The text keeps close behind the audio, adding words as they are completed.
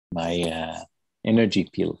energy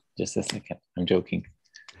pill. Just a second. I'm joking.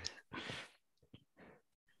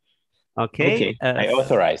 Okay. I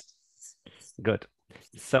authorized. Good.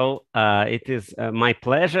 So it is my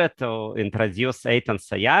pleasure to introduce Eitan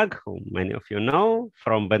Sayag, who many of you know,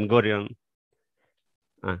 from Ben Gurion.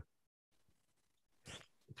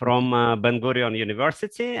 Ben Gurion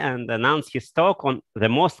University, and announce his talk on the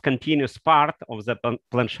most continuous part of the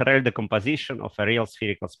Plancherel decomposition of a real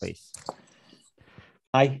spherical space.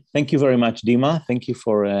 Hi, thank you very much, Dima. Thank you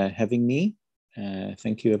for having me.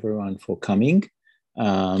 Thank you everyone for coming.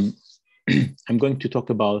 I'm going to talk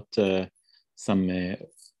about some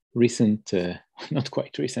recent, not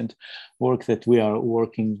quite recent, work that we are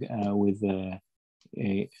working with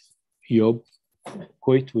Job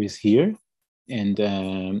Kuit, who is here. And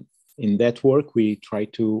in that work, we try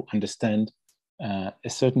to understand a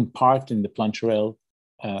certain part in the Plancherel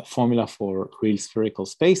formula for real spherical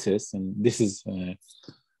spaces. And this is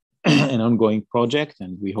an ongoing project,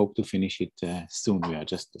 and we hope to finish it soon. We are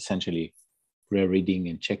just essentially rereading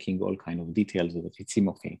and checking all kind of details of it. It seems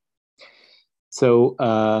okay. So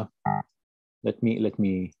let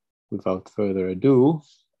me, without further ado,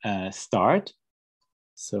 start.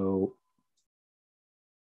 So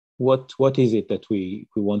what is it that we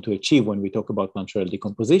want to achieve when we talk about Plancherel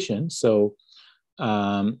decomposition? So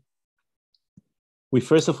we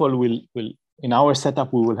first of all will in our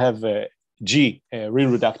setup we will have G, a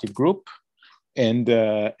real reductive group, and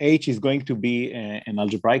H is going to be an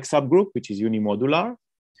algebraic subgroup, which is unimodular.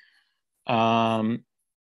 And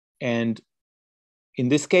in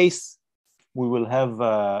this case, we will have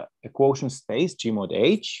a quotient space, G mod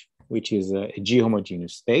H, which is a G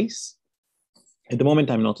homogeneous space. At the moment,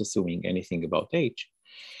 I'm not assuming anything about H,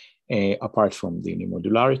 apart from the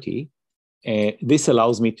unimodularity. This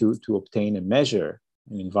allows me to obtain a measure,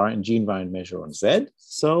 an G invariant measure on Z.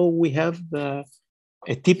 So we have a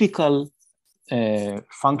typical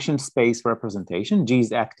function space representation. G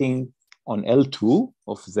is acting on L2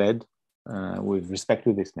 of Z with respect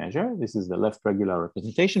to this measure. This is the left regular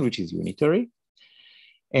representation, which is unitary.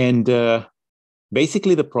 And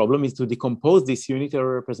basically, the problem is to decompose this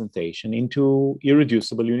unitary representation into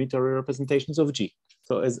irreducible unitary representations of G.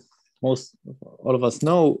 So as all of us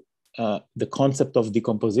know, the concept of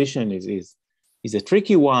decomposition is a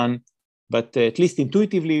tricky one, but at least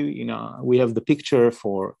intuitively, we have the picture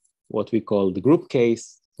for what we call the group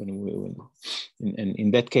case.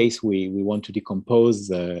 In that case, we want to decompose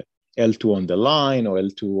L2 on the line or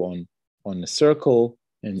L2 on a circle,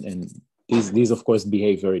 and these of course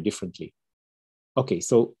behave very differently. Okay,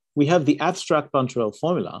 so we have the abstract Plancherel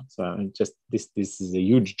formula. So this is a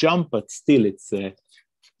huge jump, but still it's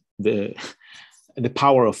the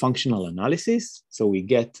power of functional analysis. So we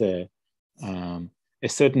get a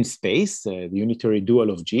certain space, the unitary dual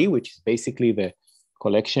of G, which is basically the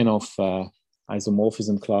collection of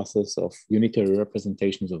isomorphism classes of unitary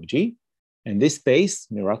representations of G. And this space,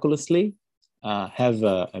 miraculously, have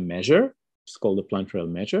a measure. It's called the Plancherel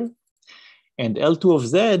measure. And L2 of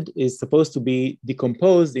Z is supposed to be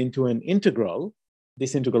decomposed into an integral.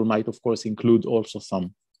 This integral might, of course, include also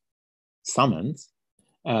some summands,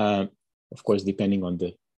 of course, depending on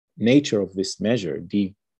the nature of this measure,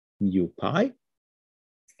 d mu pi.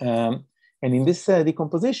 And in this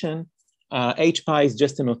decomposition, H pi is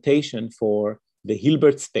just a notation for the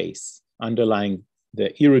Hilbert space underlying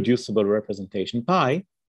the irreducible representation pi.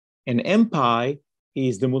 And M pi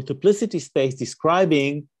is the multiplicity space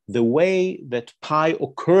describing the way that pi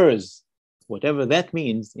occurs, whatever that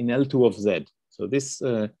means, in L2 of Z. So this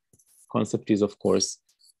concept is, of course,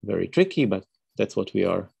 very tricky, but that's what we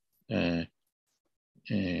are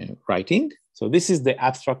writing. So this is the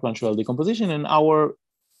abstract Plancherel decomposition, and our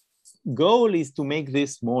goal is to make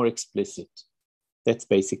this more explicit. That's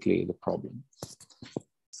basically the problem.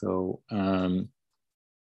 So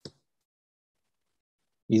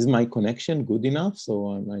is my connection good enough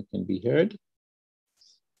so I can be heard?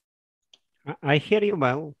 I hear you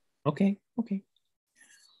well. Okay.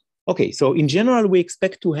 So in general, we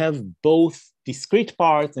expect to have both discrete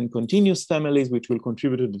parts and continuous families, which will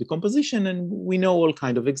contribute to the decomposition. And we know all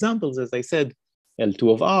kinds of examples, as I said,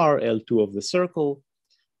 L2 of R, L2 of the circle.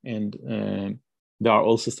 And there are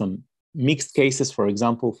also some mixed cases, for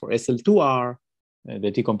example, for SL2R,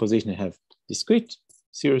 the decomposition have discrete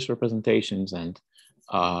series representations and,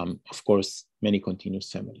 of course, many continuous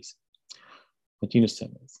families.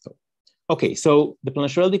 So, okay, so the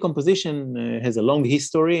Plancherel decomposition has a long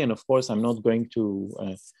history, and of course, I'm not going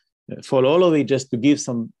to follow all of it, just to give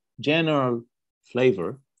some general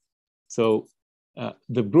flavor. So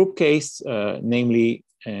the group case, namely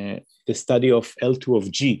the study of L2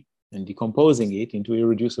 of G and decomposing it into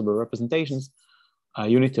irreducible representations,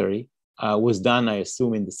 unitary, was done, I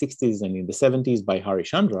assume, in the 60s and in the 70s by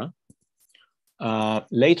Harishchandra.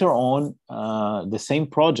 Later on, the same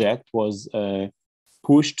project was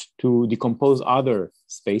pushed to decompose other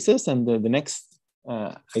spaces. And the next,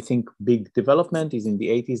 I think, big development is in the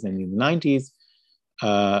 80s and in the 90s,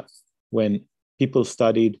 when people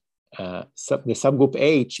studied the subgroup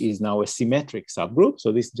H is now a symmetric subgroup.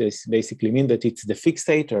 So this just basically means that it's the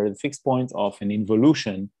fixator, the fixed point of an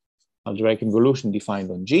involution, algebraic involution defined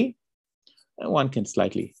on G. And one can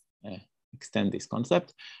slightly extend this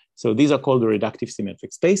concept. So these are called the reductive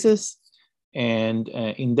symmetric spaces. And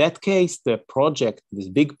in that case, the project, this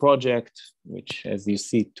big project, which as you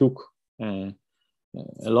see took a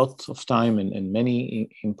lot of time and many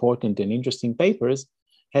important and interesting papers,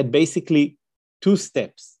 had basically two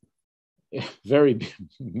steps, very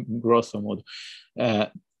grosso modo.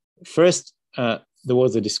 First, there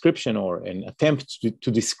was a description or an attempt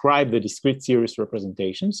to describe the discrete series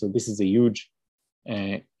representation. So this is a huge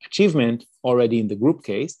achievement already in the group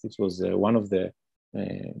case. This was one of the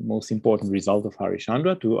most important results of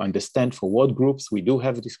Harishchandra, to understand for what groups we do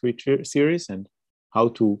have a discrete series and how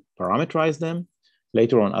to parameterize them.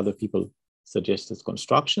 Later on, other people suggested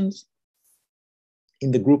constructions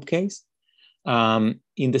in the group case.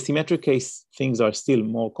 In the symmetric case, things are still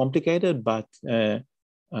more complicated, but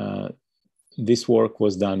this work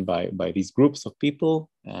was done by these groups of people,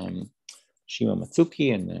 Shima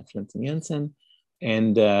Matsuki and Franzen Jensen.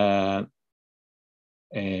 And the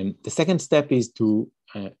second step is to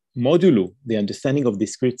modulo the understanding of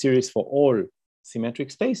discrete series for all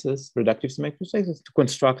symmetric spaces, reductive symmetric spaces, to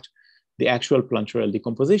construct the actual Plancherel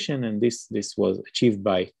decomposition. And this was achieved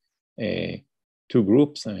by two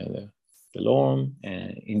groups, Delorme,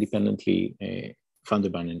 independently van der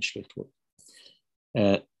Ban and Schlichtkrull.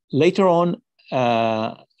 Later on,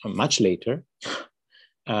 much later,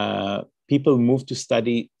 people moved to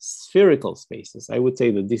study spherical spaces. I would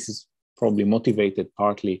say that this is probably motivated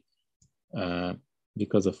partly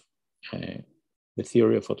because of the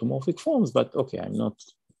theory of automorphic forms, but okay, I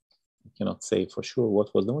cannot say for sure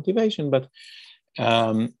what was the motivation, but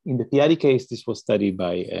in the p-adic case, this was studied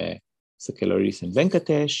by Sakellardis and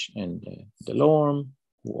Venkatesh and Delorme,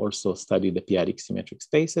 who also studied the p-adic symmetric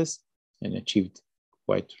spaces and achieved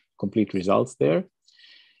quite complete results there.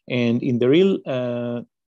 And in the real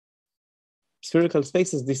spherical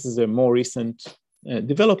spaces, this is a more recent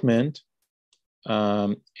development,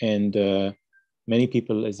 and many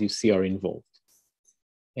people, as you see, are involved.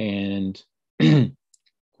 And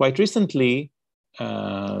quite recently,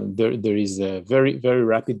 there is a very, very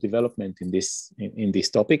rapid development in this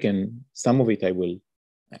topic, and some of it I will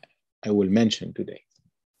mention today.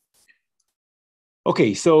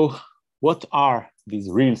 Okay, so what are these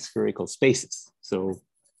real spherical spaces? So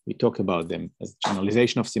we talk about them as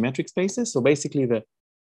generalization of symmetric spaces. So basically, the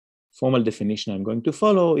formal definition I'm going to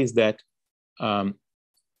follow is that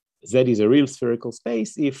Z is a real spherical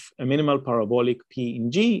space if a minimal parabolic P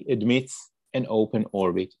in G admits an open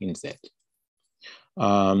orbit in Z.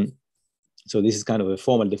 So this is kind of a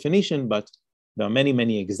formal definition, but there are many,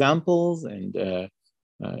 many examples. And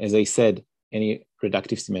as I said, any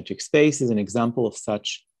reductive symmetric space is an example of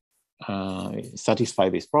such satisfy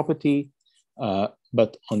this property.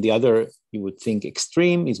 But on the other, you would think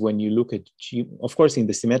extreme is when you look at G. Of course, in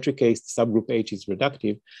the symmetric case, the subgroup H is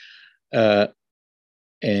reductive.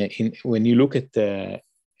 When you look at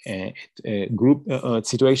group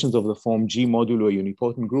situations of the form G modulo a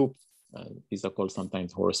unipotent group, these are called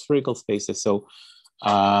sometimes horospherical spaces. So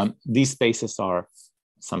these spaces are,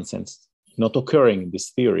 in some sense, not occurring in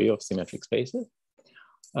this theory of symmetric spaces.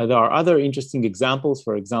 There are other interesting examples.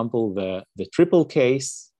 For example, the triple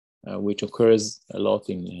case, which occurs a lot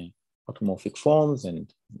in automorphic forms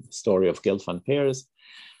and the story of Gelfand pairs.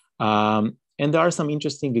 And there are some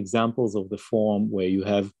interesting examples of the form where you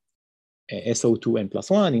have SO2n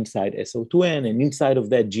plus 1 inside SO2n, and inside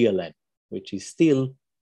of that GLN, which is still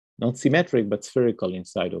not symmetric, but spherical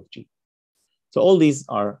inside of G. So all these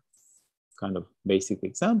are kind of basic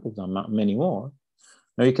examples. There are many more.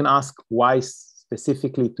 Now you can ask why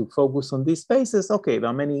specifically to focus on these spaces. Okay, there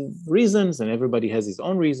are many reasons, and everybody has his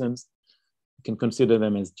own reasons. You can consider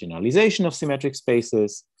them as generalization of symmetric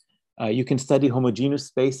spaces. You can study homogeneous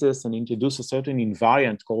spaces and introduce a certain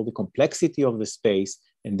invariant called the complexity of the space,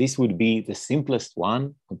 and this would be the simplest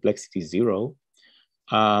one, complexity 0.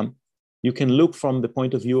 You can look from the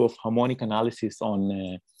point of view of harmonic analysis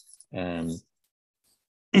on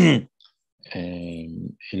invariant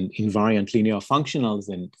linear functionals,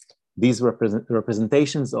 and these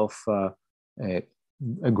representations of a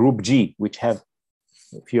group G, which have,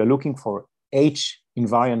 if you're looking for H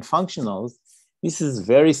invariant functionals, This is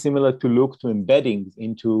very similar to look to embeddings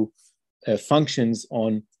into functions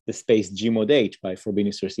on the space G mod H by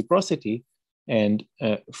Frobenius reciprocity. And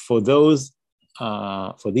for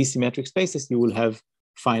these symmetric spaces, you will have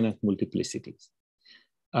finite multiplicities.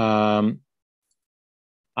 Other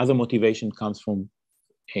motivation comes from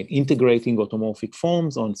integrating automorphic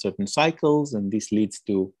forms on certain cycles, and this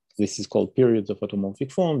is called periods of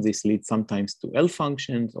automorphic forms. This leads sometimes to L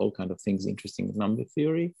functions, all kinds of things interesting in number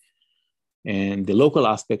theory. And the local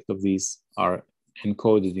aspect of these are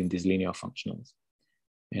encoded in these linear functionals.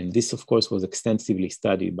 And this, of course, was extensively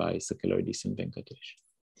studied by Sakellardis and Venkatesh.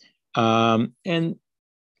 And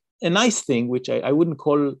a nice thing, which I wouldn't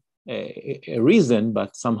call a reason,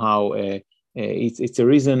 but somehow it's a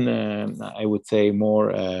reason, I would say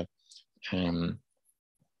more,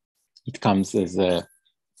 it comes as a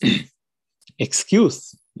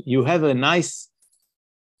excuse. You have a nice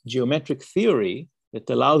geometric theory that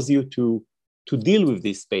allows you to deal with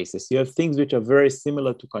these spaces. You have things which are very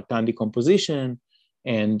similar to Cartan decomposition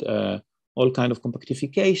and all kinds of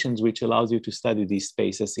compactifications, which allows you to study these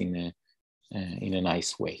spaces in a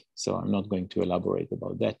nice way. So I'm not going to elaborate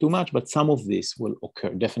about that too much, but some of this will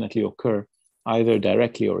definitely occur either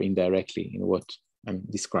directly or indirectly in what I'm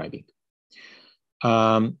describing.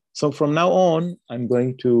 So from now on, I'm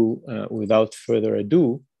going to, without further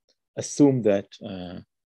ado, assume that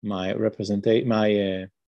my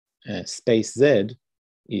space Z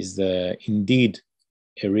is indeed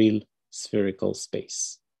a real spherical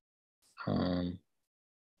space.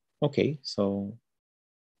 Okay, so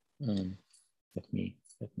let me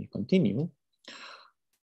continue.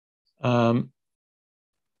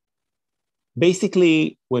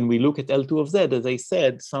 Basically, when we look at L2 of Z, as I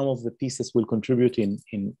said, some of the pieces will contribute in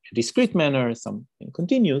a discrete manner, some in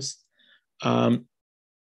continuous.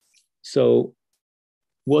 So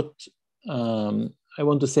what I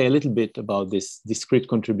want to say a little bit about this discrete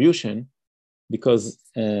contribution, because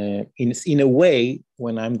in a way,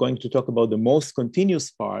 when I'm going to talk about the most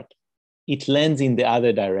continuous part, it lands in the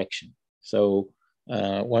other direction. So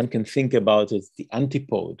one can think about it as the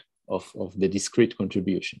antipode of the discrete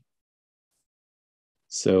contribution.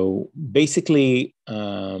 So basically,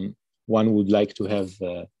 one would like to have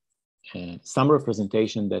some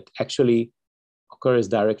representation that actually occurs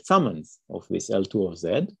direct summons of this L2 of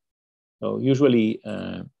Z. So usually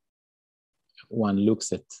one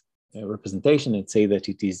looks at a representation and say that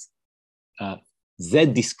it is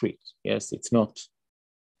Z-discrete. Yes, it's not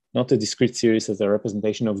a discrete series as a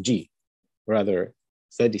representation of G, rather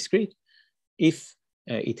Z-discrete if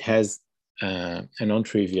it has a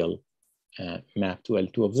non-trivial map to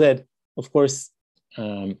L2 of Z. Of course,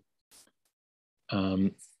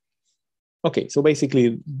 okay, so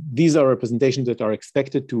basically these are representations that are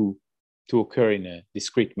expected to occur in a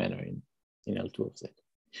discrete manner in L2 of Z.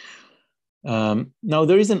 Now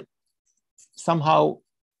there is an somehow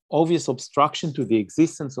obvious obstruction to the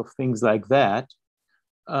existence of things like that.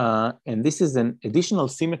 And this is an additional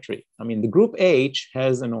symmetry. I mean, the group H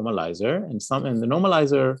has a normalizer and the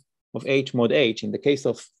normalizer of H mod H in the case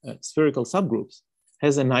of spherical subgroups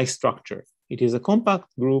has a nice structure. It is a compact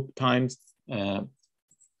group times a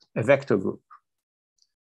vector group.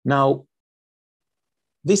 Now,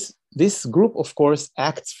 this group, of course,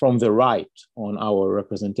 acts from the right on our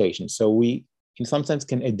representation. So we, in some sense,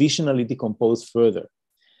 can additionally decompose further.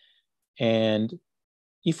 And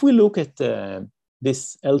if we look at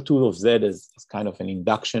this L2 of Z as kind of an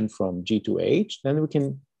induction from G to H, then we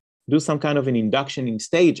can do some kind of an induction in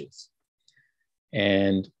stages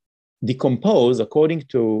and decompose according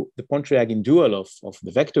to the Pontryagin dual of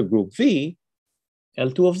the vector group V,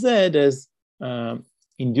 L2 of Z as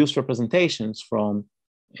induced representations from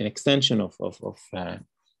an extension of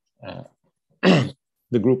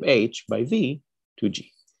the group H by V to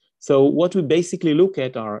G. So what we basically look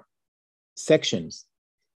at are sections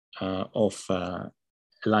of a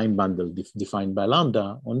line bundle defined by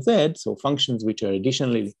lambda on Z, so functions which are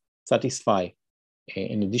additionally satisfy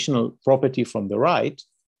an additional property from the right,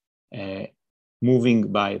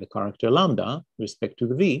 moving by the character lambda with respect to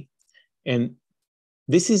the V. And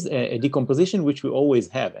this is a decomposition which we always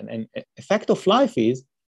have. And a fact of life is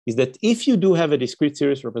that if you do have a discrete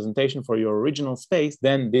series representation for your original space,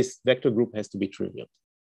 then this vector group has to be trivial.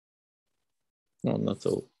 Well, not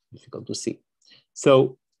so difficult to see.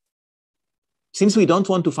 So since we don't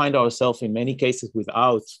want to find ourselves in many cases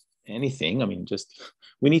without anything, I mean,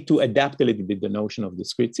 we need to adapt a little bit the notion of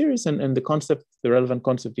discrete series, and the relevant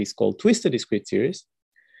concept is called twisted discrete series.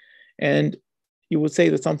 And you would say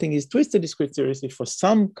that something is twisted discrete series if for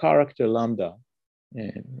some character lambda,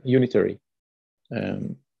 unitary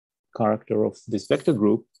character of this vector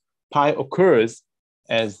group, pi occurs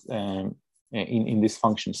as in this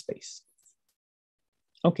function space.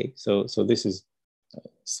 Okay, so this is a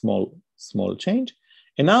small change.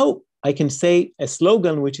 And now I can say a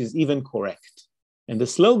slogan which is even correct. And the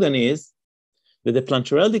slogan is that the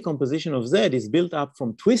Plancherel decomposition of Z is built up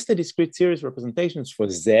from twisted discrete series representations for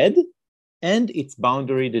Z and its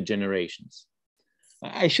boundary degenerations.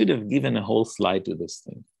 I should have given a whole slide to this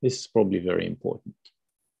thing. This is probably very important.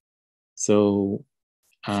 So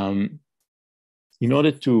in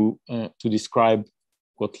order to describe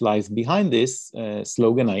what lies behind this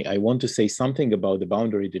slogan, I want to say something about the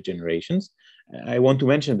boundary degenerations. I want to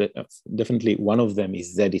mention that definitely one of them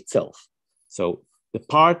is Z itself. So the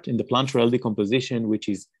part in the Plancherel decomposition, which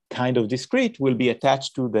is kind of discrete, will be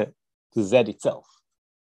attached to Z itself.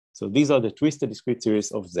 So these are the twisted discrete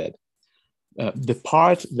series of Z. The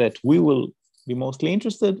part that we will be mostly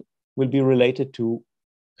interested will be related to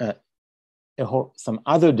some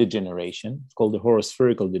other degeneration called the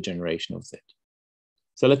horospherical degeneration of Z.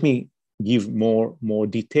 So let me give more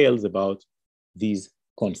details about these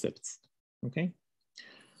concepts. Okay.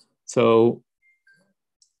 So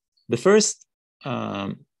the first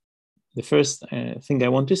thing I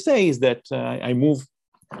want to say is that I will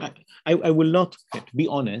not, to be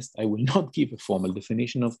honest, I will not give a formal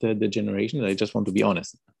definition of the degeneration. I just want to be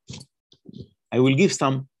honest. I will give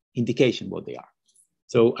some indication what they are.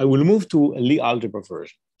 So I will move to a Lie algebra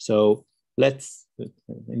version. So let's,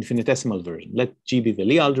 infinitesimal version. Let G be the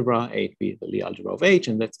Lie algebra, H be the Lie algebra of H,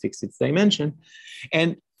 and let's fix its dimension.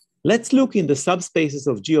 And let's look in the subspaces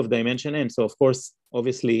of G of dimension n. So of course,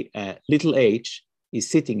 obviously, little h is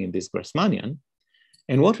sitting in this Grassmannian.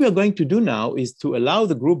 And what we are going to do now is to allow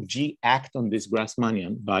the group G act on this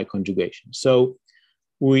Grassmannian by conjugation. So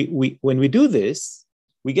when we do this,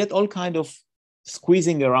 we get all kind of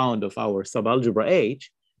squeezing around of our subalgebra H.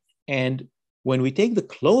 And when we take the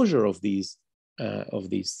closure of these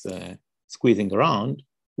squeezing around,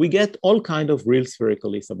 we get all kind of real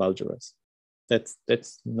spherical subalgebras. That's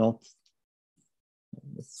kind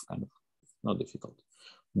of not difficult.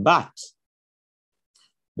 But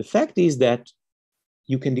the fact is that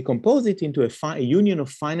you can decompose it into a union of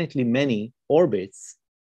finitely many orbits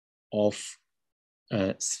of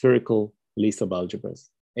spherical Lie subalgebras,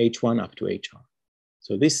 H1 up to HR.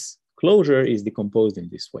 So this closure is decomposed in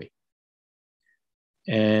this way.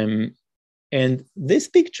 And this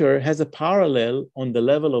picture has a parallel on the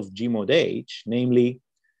level of G mod H, namely,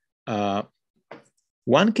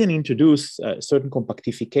 one can introduce a certain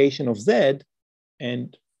compactification of Z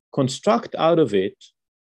and construct out of it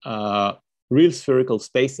real spherical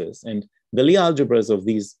spaces. And the Lie algebras of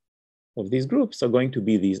these groups are going to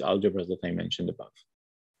be these algebras that I mentioned above.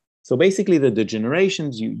 So basically the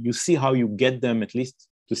degenerations, you see how you get them at least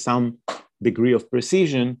to some degree of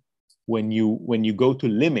precision when you go to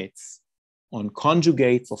limits on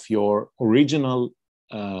conjugates of your original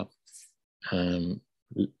Lie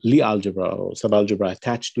algebra or subalgebra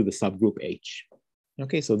attached to the subgroup H.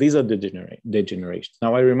 Okay, so these are degenerations.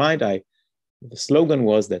 Now I remind, the slogan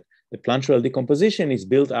was that the Plancherel decomposition is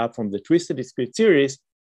built up from the twisted discrete series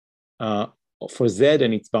for Z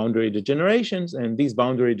and its boundary degenerations, and these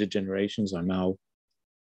boundary degenerations are now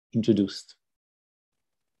introduced.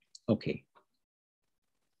 Okay.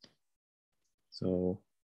 So,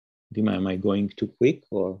 Dima, am I going too quick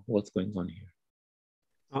or what's going on here?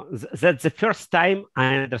 That's the first time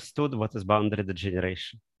I understood what is boundary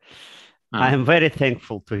degeneration. Ah. I am very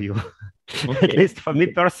thankful to you. Okay. At least for me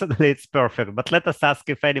personally, it's perfect. But let us ask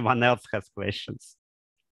if anyone else has questions.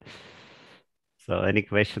 So any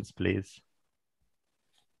questions, please?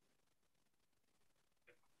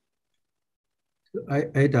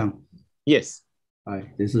 Eitan. Yes.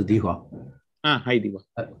 Hi, this is Dihua. Hi, Diwa.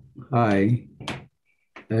 Hi.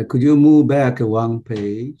 Could you move back one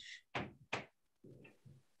page?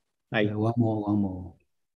 Hi. One more.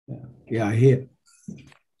 Yeah, here.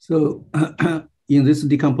 So in this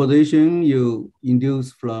decomposition, you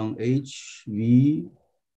induce from H, V,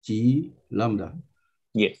 G, lambda.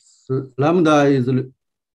 Yes. So lambda is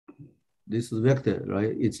this vector,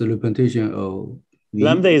 right? It's a representation of V.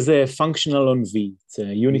 Lambda is a functional on V. It's a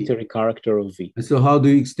unitary character of V. So how do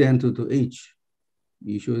you extend to H?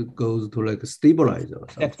 You should go to like a stabilizer or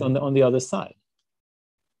something. Except on the other side.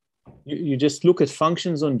 You just look at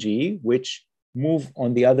functions on G, which move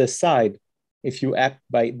on the other side if you act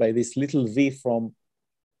by this little V from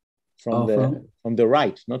the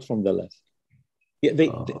right, not from the left. Yeah,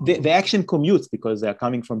 the action commutes because they are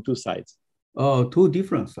coming from two sides. Oh, two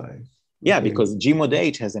different sides. Yeah, Okay. because G mod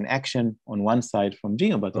H has an action on one side from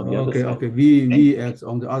G, but on the other side. Okay, V acts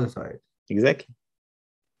on the other side. Exactly.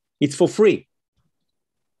 It's for free.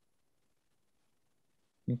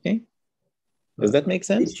 Okay. Does that make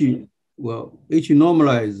sense? well, H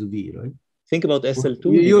normalized V, right? Think about SL2.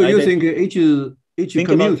 You think H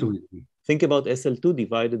commutes with V. Think about SL2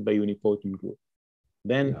 divided by unipotent group.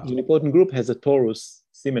 Then unipotent group has a torus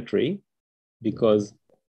symmetry because,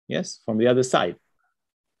 yes, from the other side.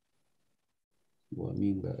 What I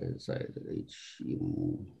mean by side H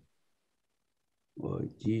or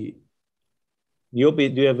G. Do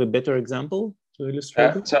you have a better example to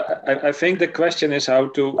illustrate it? So I think the question is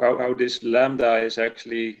how this lambda is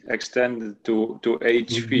actually extended to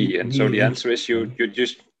HV. And so the answer is you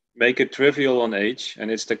just make it trivial on H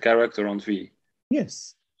and it's the character on V.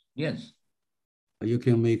 Yes. Yes. You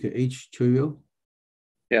can make H trivial?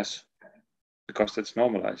 Yes, because that's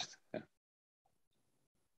normalized. Yeah.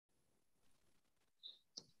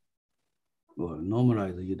 Well,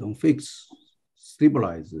 normalize, you don't fix,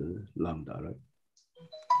 stabilize lambda, right?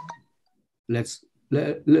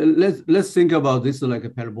 Let's think about this like a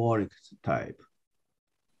parabolic type.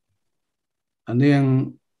 And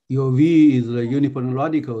then your V is a unipotent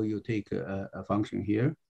radical, you take a function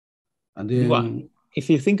here. And then if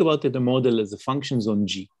you think about it, the model as a functions on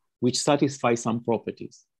G, which satisfy some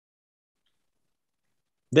properties.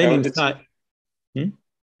 Then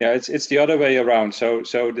yeah, it's the other way around. So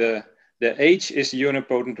the H is the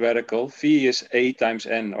unipotent radical, V is A times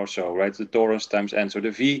N or so, right? The torus times N. So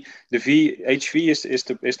HV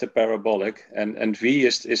is the parabolic, and V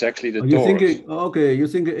is actually the torus. You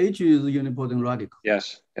think H is the unipotent radical?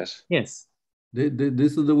 Yes. Yes.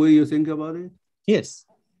 This is the way you think about it? Yes.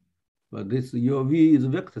 But your V is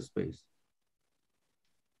vector space.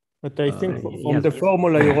 But I think from the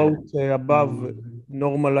formula you wrote above,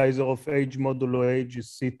 normalizer of H modulo H is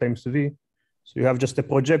C times V. So you have just a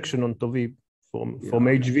projection onto V from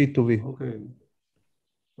HV to V. Okay.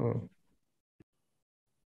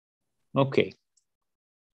 Okay.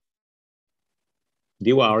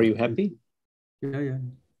 Diwa, are you happy? Yeah.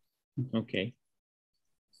 Okay.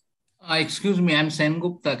 Excuse me, I'm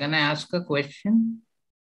Sengupta. Can I ask a question?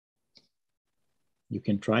 You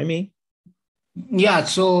can try me. Yeah,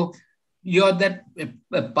 so that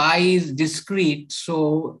pi is discrete.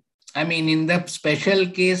 So, I mean, in the special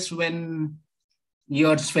case when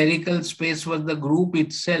your spherical space was the group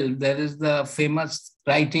itself, there is the famous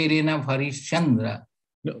criterion of Harishchandra.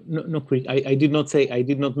 No, I did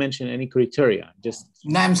not mention any criteria.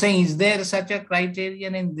 No, I'm saying, is there such a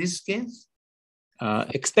criterion in this case?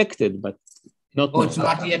 Expected, but not known. It's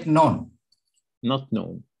not yet known. Not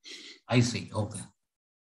known. I see. Okay.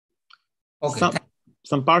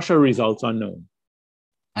 Some partial results are known.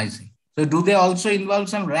 I see. So do they also involve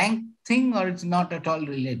some rank thing, or it's not at all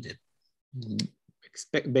related?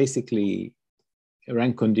 Basically, a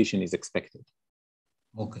rank condition is expected.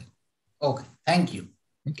 Okay. Thank you.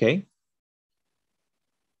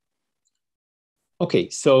 Okay.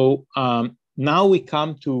 So now we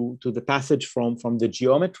come to the passage from the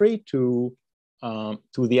geometry to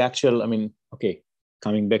the actual.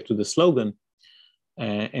 Coming back to the slogan.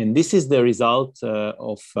 And this is the result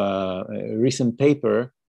of a recent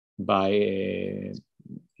paper by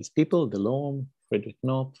these people, Delorme,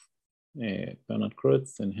 Knop-Kroetz,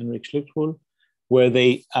 Bernstein, and Schlichtkrull, where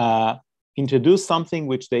they introduced something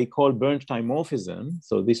which they call Bernstein morphism.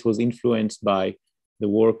 So this was influenced by the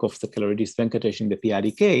work of Sakellardis and Venkatesh in the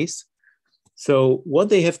p-adic case. So what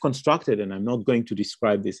they have constructed, and I'm not going to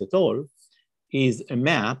describe this at all, is a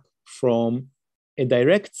map from a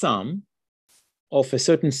direct sum of a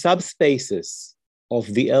certain subspaces of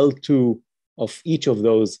the L2 of each of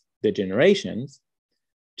those degenerations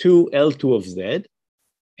to L2 of Z.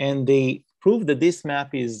 And they prove that this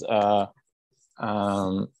map is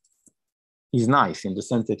nice in the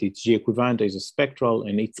sense that it's G equivalent, is a spectral,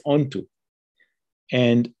 and it's onto.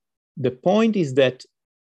 And the point is that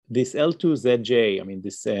this L2 ZJ,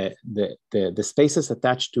 the spaces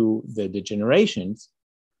attached to the degenerations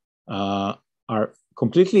are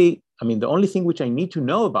completely, the only thing which we need to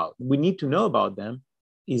know about them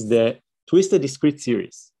is the twisted discrete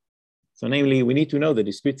series. So namely, we need to know the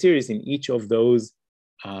discrete series in each of those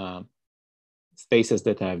spaces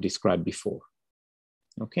that I have described before.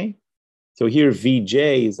 Okay, so here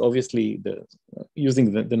Vj is obviously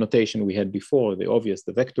using the notation we had before,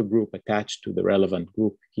 the vector group attached to the relevant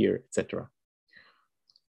group here, etc.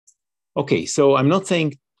 Okay, so I'm not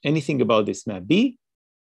saying anything about this map B,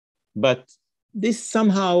 but this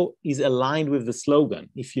somehow is aligned with the slogan.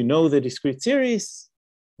 If you know the discrete series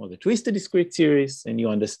or the twisted discrete series and you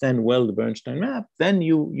understand well the Bernstein map, then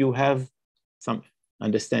you have some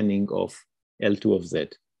understanding of L2 of Z.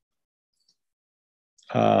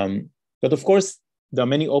 But of course, there are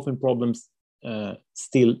many open problems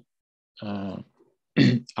still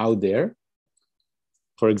out there.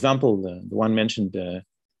 For example, the one mentioned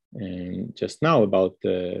just now about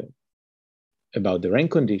the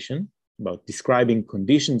rank condition, about describing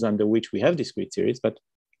conditions under which we have discrete series. But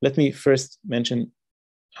let me first mention,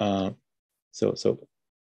 so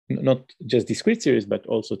not just discrete series, but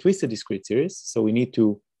also twisted discrete series. So we need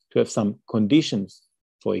to have some conditions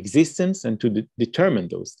for existence and to determine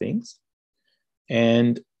those things.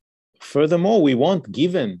 And furthermore, we want,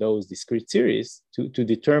 given those discrete series, to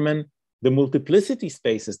determine the multiplicity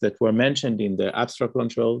spaces that were mentioned in the abstract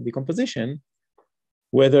Plancherel decomposition,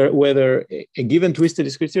 whether a given twisted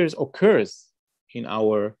discrete series occurs in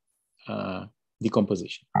our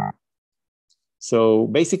decomposition. So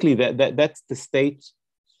basically, that's the state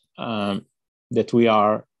that we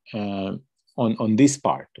are on this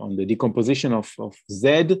part, on the decomposition of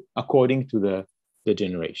Z according to the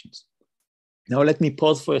degenerations. Now let me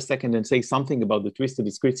pause for a second and say something about the twisted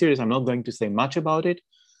discrete series. I'm not going to say much about it,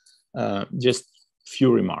 just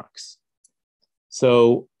few remarks.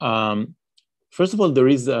 So first of all, there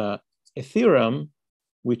is a theorem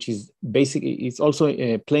which is basically, it's also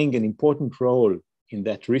playing an important role in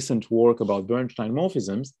that recent work about Bernstein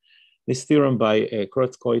morphisms, this theorem by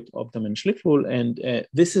Kroetz-Kuit-Opdam-Schlichtkrull, and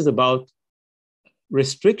this is about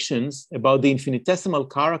restrictions about the infinitesimal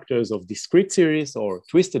characters of discrete series or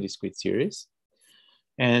twisted discrete series.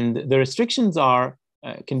 And the restrictions are,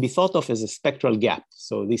 can be thought of as a spectral gap.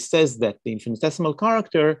 So this says that the infinitesimal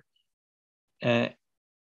character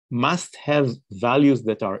must have values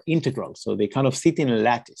that are integral. So they kind of sit in a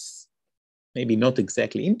lattice, maybe not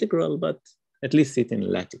exactly integral, but at least sit in a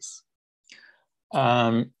lattice.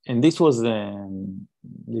 And this was,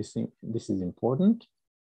 this is important.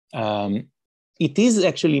 It is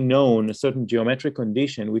actually known a certain geometric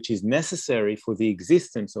condition which is necessary for the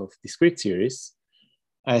existence of discrete series.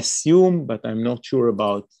 I assume, but I'm not sure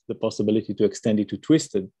about the possibility to extend it to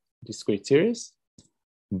twisted discrete series.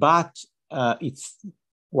 But it's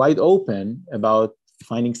wide open about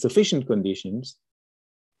finding sufficient conditions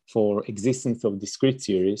for existence of discrete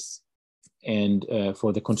series and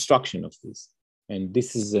for the construction of this. And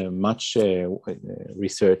this is much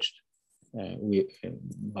researched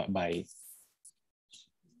by,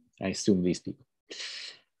 I assume, these people.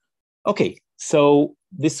 Okay, so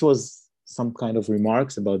this was some kind of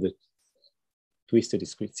remarks about the twisted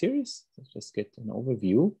discrete series. Let's just get an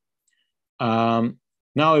overview.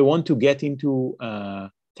 Now I want to get into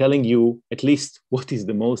telling you at least what is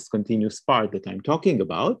the most continuous part that I'm talking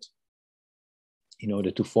about in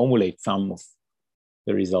order to formulate some of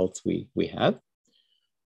the results we have.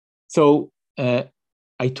 So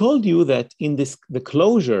I told you that in the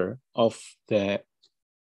closure of the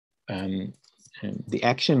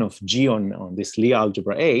action of G on this Lie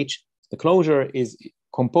algebra H, the closure is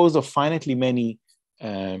composed of finitely many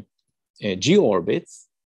G orbits,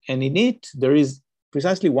 and in it there is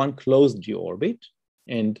precisely one closed G orbit,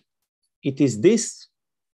 and it is this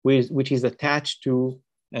which is attached to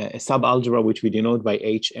a subalgebra which we denote by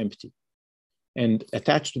H empty. And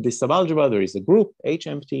attached to this subalgebra there is a group H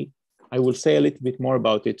empty. I will say a little bit more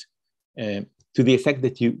about it to the effect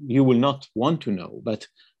that you will not want to know, but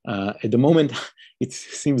at the moment it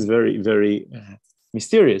seems very, very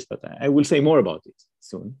mysterious, but I will say more about it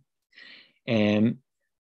soon. And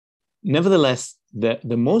nevertheless,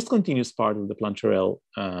 the most continuous part of the Plancherel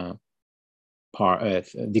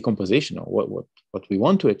decomposition, or what we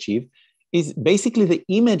want to achieve, is basically the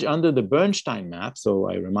image under the Bernstein map. So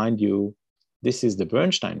I remind you, this is the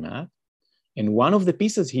Bernstein map. And one of the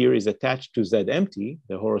pieces here is attached to Z empty,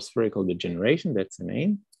 the horospherical degeneration, that's the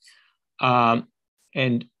name.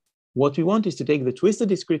 And what we want is to take the twisted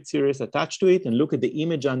discrete series attached to it and look at the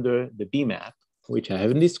image under the B map, which I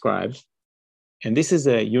haven't described. And this is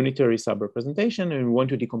a unitary subrepresentation, and we want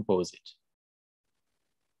to decompose it.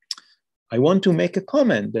 I want to make a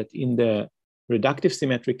comment that in the reductive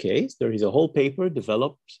symmetric case, there is a whole paper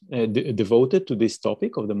devoted to this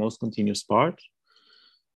topic of the most continuous part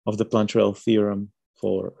of the Plancherel theorem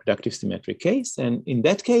for reductive symmetric case. And in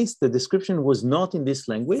that case, the description was not in this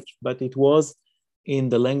language, but it was in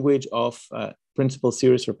the language of principal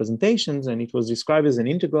series representations, and it was described as an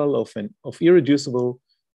integral of irreducible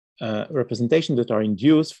representations that are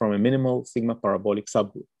induced from a minimal sigma parabolic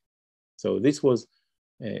subgroup. So this was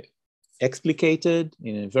explicated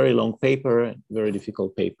in a very long paper, very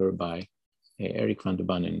difficult paper by Eric van der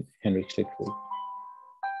Ban and Henrik Schlichtkrull.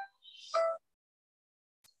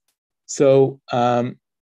 So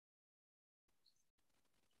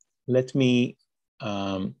let me,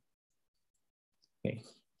 okay.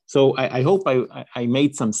 So I hope I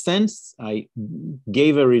made some sense. I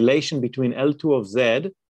gave a relation between L2 of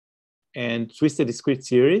Z and twisted discrete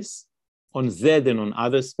series on Z and on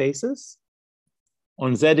other spaces.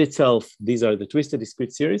 On Z itself, these are the twisted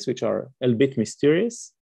discrete series, which are a bit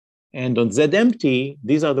mysterious. And on Z empty,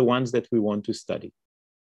 these are the ones that we want to study.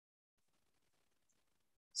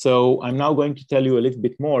 So I'm now going to tell you a little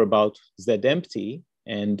bit more about Z empty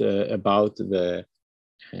and about the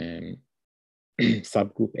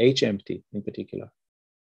subgroup H empty in particular.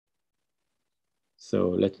 So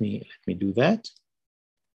let me do that.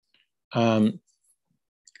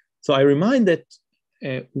 So I remind that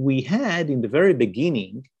we had in the very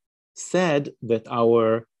beginning said that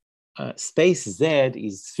our space Z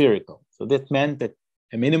is spherical. So that meant that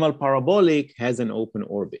a minimal parabolic has an open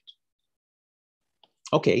orbit.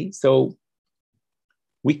 Okay, so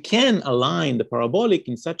we can align the parabolic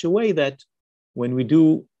in such a way that when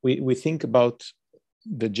we think about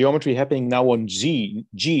the geometry happening now on G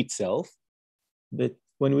itself, that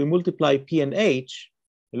when we multiply P and H,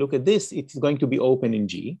 look at this, it's going to be open in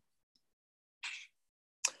G.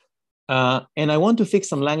 And I want to fix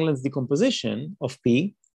some Langlands decomposition of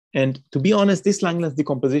P. And to be honest, this Langlands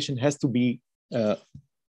decomposition has to be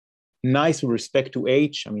nice with respect to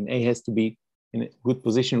H. I mean, A has to be in a good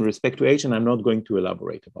position with respect to H, and I'm not going to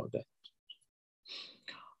elaborate about that.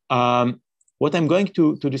 What I'm going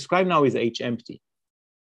to describe now is H empty.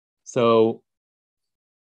 So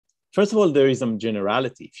first of all, there is some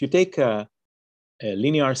generality. If you take a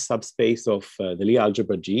linear subspace of the Lie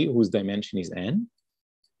algebra G, whose dimension is n,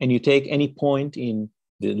 and you take any point in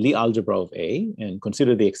the Lie algebra of A and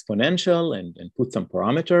consider the exponential and put some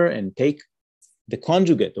parameter and take the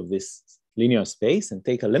conjugate of this linear space and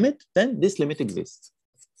take a limit, then this limit exists.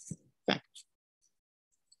 Fact.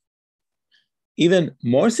 Even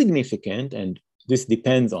more significant, and this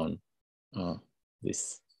depends on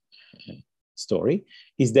this story,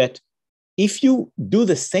 is that if you do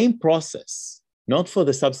the same process, not for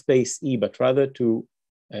the subspace E, but rather to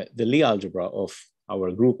the Lie algebra of our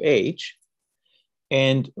group H,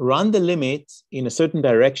 and run the limit in a certain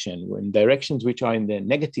direction, in directions which are in the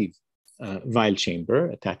negative Weil chamber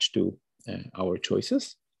attached to our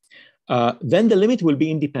choices, then the limit will be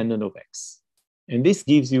independent of X. And this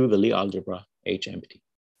gives you the Lie algebra H empty.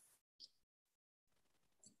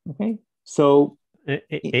 Okay, so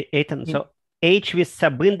Eitan, so H with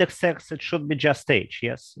subindex X, it should be just H,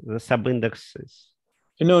 yes? The subindex is...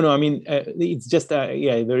 No, I mean, it's just,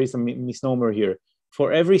 yeah, there is a misnomer here.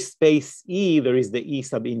 For every space E, there is the E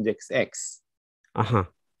subindex X.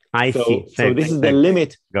 I see. So this is the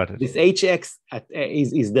limit. Got it. This HX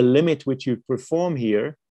is the limit which you perform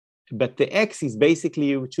here, but the X is basically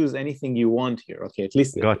you choose anything you want here. Okay, at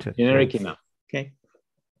least got it. Generic enough. Okay.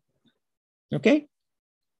 Okay.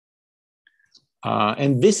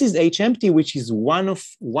 And this is H empty, which is one of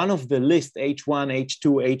the list H1,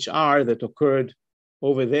 H2, HR that occurred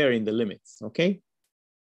over there in the limits. Okay.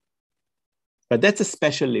 But that's a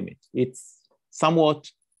special limit. It's somewhat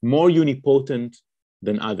more unipotent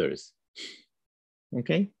than others.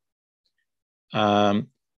 Okay.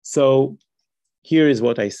 So here is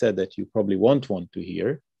what I said that you probably won't want to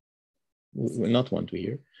hear, not want to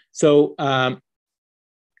hear. So,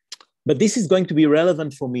 but this is going to be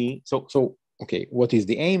relevant for me. So okay, what is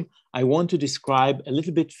the aim? I want to describe a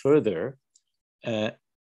little bit further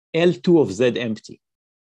L2 of Z empty,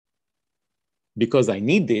 because I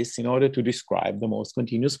need this in order to describe the most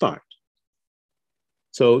continuous part.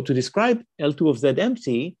 So to describe L2 of Z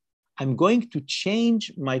empty, I'm going to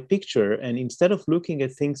change my picture, and instead of looking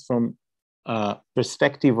at things from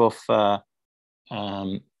perspective of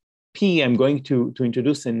P, I'm going to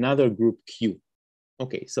introduce another group Q.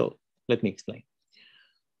 Okay, so let me explain.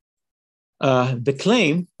 The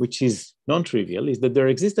claim, which is non-trivial, is that there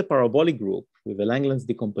exists a parabolic group with a Langlands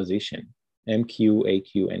decomposition, MQ,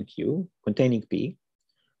 AQ, NQ, containing P,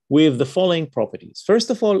 with the following properties. First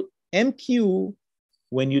of all, MQ,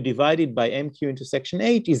 when you divide it by MQ intersection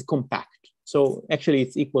 8, is compact. So actually,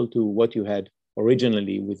 it's equal to what you had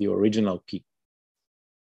originally with your original P.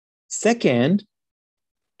 Second,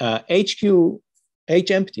 H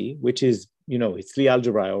empty, which is, it's Lie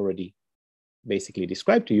algebra I already basically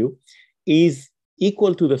described to you, is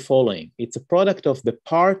equal to the following. It's a product of the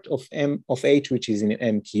part of H which is in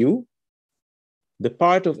MQ, the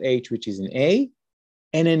part of H which is in A,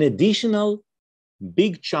 and an additional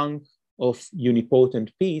big chunk of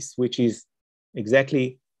unipotent piece, which is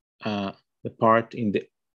exactly the part in the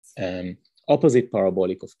opposite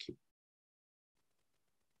parabolic of Q.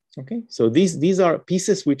 Okay, so these are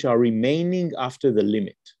pieces which are remaining after the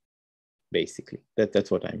limit, basically.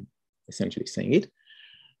 That's what I'm essentially saying it.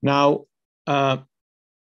 Now,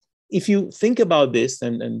 if you think about this,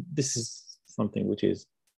 and this is something which is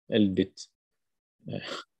a little bit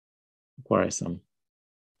requires some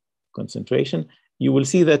concentration, you will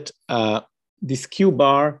see that this Q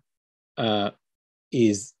bar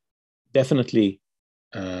is definitely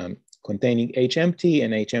containing H empty,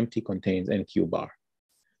 and H empty contains NQ bar.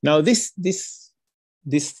 Now this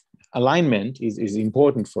alignment is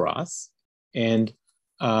important for us, and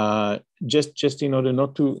just in order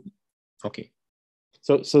not to, okay.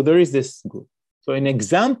 So there is this group. So an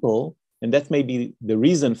example, and that may be the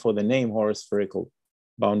reason for the name horospherical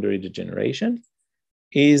boundary degeneration,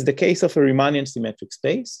 is the case of a Riemannian symmetric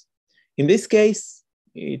space. In this case,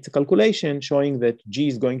 it's a calculation showing that G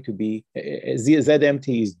is going to be, Z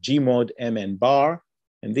empty is G mod Mn bar,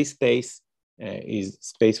 and this space is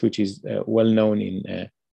space which is well known in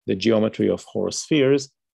the geometry of horospheres.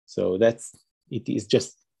 So it is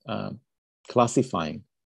just classifying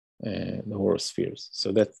the horospheres.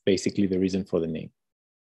 So that's basically the reason for the name.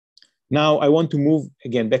 Now I want to move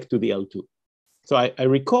again back to the L2. So I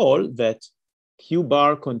recall that Q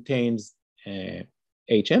bar contains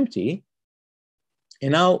H empty.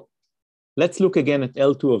 And now let's look again at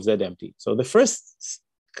L2 of Z empty. So the first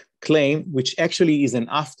claim, which actually is an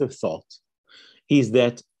afterthought, is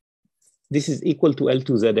that this is equal to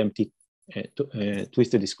L2 Z empty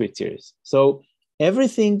twisted discrete series. So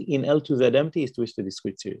everything in L2 Z empty is twisted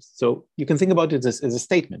discrete series. So you can think about it as a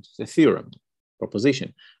statement, a theorem,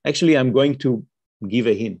 proposition. Actually, I'm going to give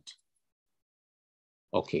a hint.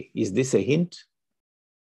 Okay, is this a hint?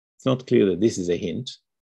 It's not clear that this is a hint,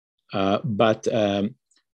 but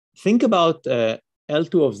think about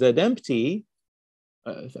L2 of Z empty,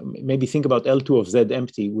 maybe think about L2 of Z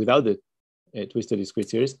empty without the twisted discrete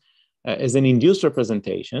series as an induced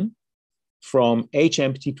representation from H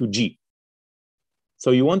empty to G.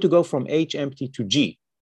 So you want to go from H empty to G,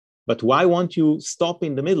 but why won't you stop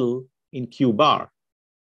in the middle in Q bar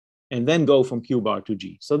and then go from Q bar to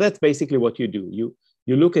G? So that's basically what you do.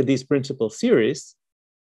 You look at these principal series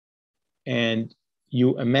and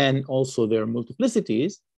you amend also their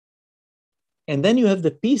multiplicities, and then you have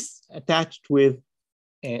the piece attached with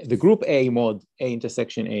the group A mod A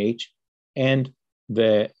intersection H and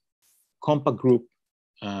the compact group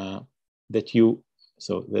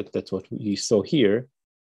that's what you saw here.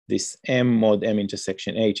 This M mod M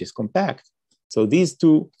intersection H is compact. So these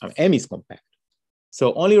two, M is compact.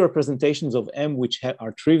 So only representations of M which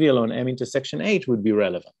are trivial on M intersection H would be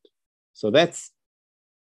relevant. So that's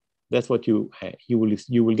what you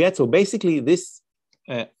will get. So basically this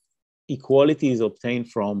equality is obtained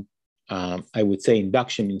from, I would say,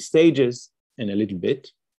 induction in stages and a little bit.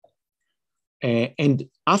 And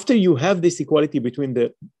after you have this equality between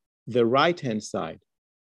the right-hand side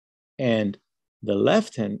and the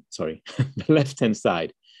left-hand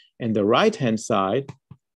side and the right-hand side,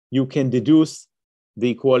 you can deduce the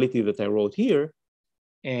equality that I wrote here,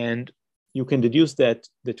 and you can deduce that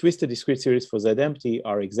the twisted discrete series for Z empty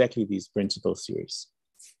are exactly these principal series.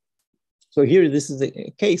 So here, this is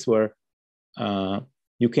a case where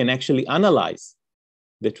you can actually analyze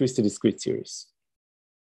the twisted discrete series.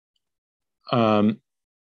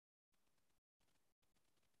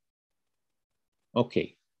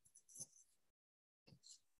 Okay.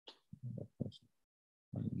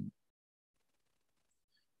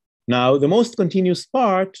 Now, the most continuous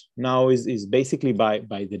part now is basically by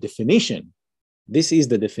the definition. This is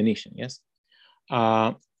the definition, yes?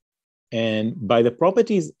 And by the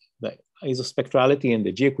properties, the isospectrality and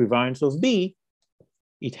the G equivariance of B,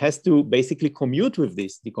 it has to basically commute with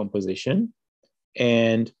this decomposition.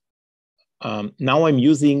 And now I'm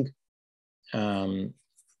using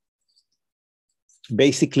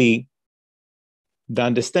basically the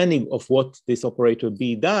understanding of what this operator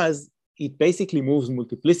B does. It basically moves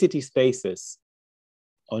multiplicity spaces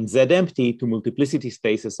on Z empty to multiplicity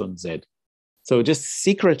spaces on Z. So just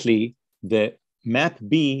secretly, the map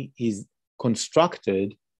B is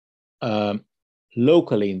constructed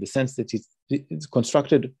locally in the sense that it's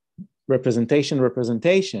constructed representation.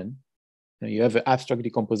 Now you have an abstract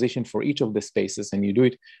decomposition for each of the spaces and you do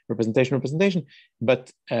it representation.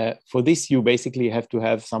 But for this, you basically have to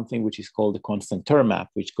have something which is called a constant term map,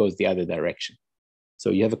 which goes the other direction. So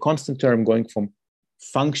you have a constant term going from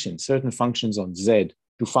functions, certain functions on Z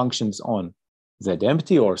to functions on Z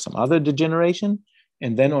empty or some other degeneration.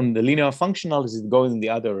 And then on the linear functionals, it goes in the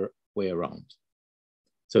other way around.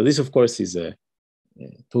 So this, of course, is a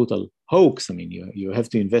total hoax. I mean, you have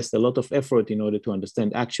to invest a lot of effort in order to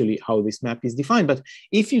understand actually how this map is defined. But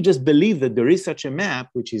if you just believe that there is such a map,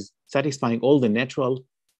 which is satisfying all the natural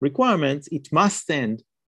requirements, it must send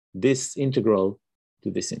this integral to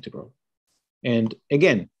this integral. And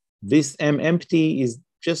again, this M empty is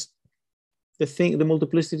just the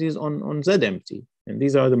multiplicities on Z empty. And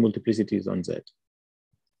these are the multiplicities on Z.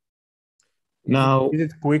 Now, is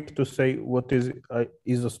it quick to say what is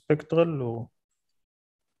isospectral or?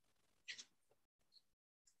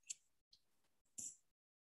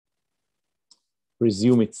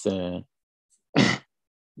 Presume it's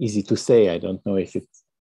easy to say. I don't know if it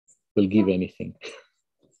will give anything.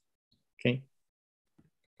 Okay.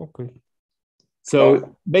 Okay.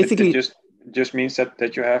 So basically, it just means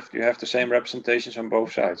that you have the same representations on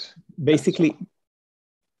both sides. Basically,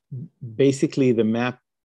 the map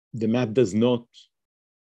does not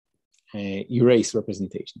erase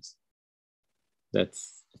representations.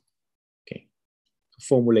 That's okay. To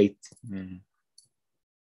formulate,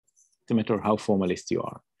 no matter how formalist you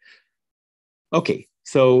are. Okay,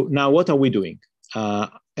 so now what are we doing?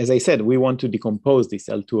 As I said, we want to decompose this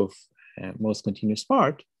L2 of most continuous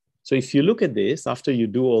part. So if you look at this, after you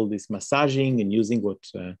do all this massaging and using what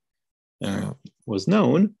was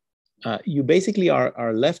known, you basically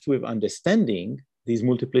are left with understanding these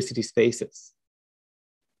multiplicity spaces.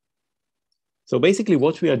 So basically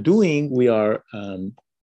what we are doing, we are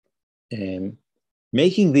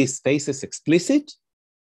making these spaces explicit.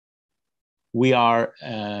 We are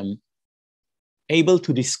able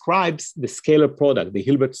to describe the scalar product, the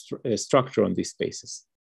Hilbert structure on these spaces.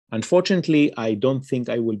 Unfortunately, I don't think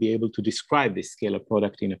I will be able to describe this scalar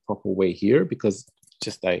product in a proper way here because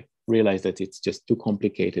I realized that it's just too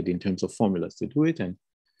complicated in terms of formulas to do it. And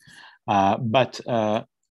but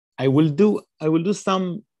I will do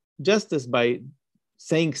some justice by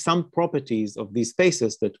saying some properties of these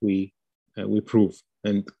spaces that we prove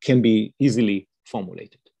and can be easily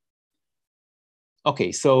formulated.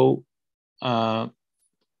 Okay, so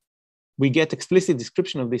we get explicit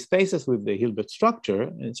description of these spaces with the Hilbert structure.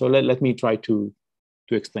 And so let me try to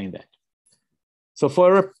explain that. So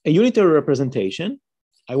for a unitary representation,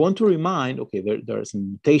 I want to remind, okay, there is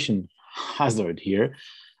some notation hazard here,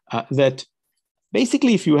 that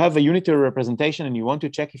basically if you have a unitary representation and you want to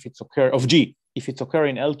check if it's occur of G, if it's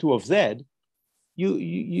occurring L2 of Z,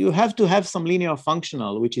 you have to have some linear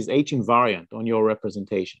functional, which is H invariant on your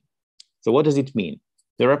representation. So what does it mean?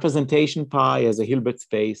 The representation pi has a Hilbert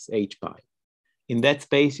space H pi. In that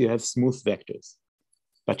space, you have smooth vectors.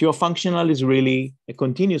 But your functional is really a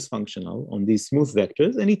continuous functional on these smooth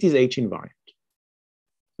vectors, and it is H invariant.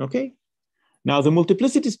 Okay? Now, the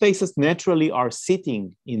multiplicity spaces naturally are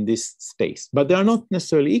sitting in this space, but they are not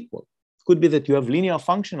necessarily equal. It could be that you have linear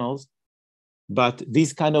functionals, but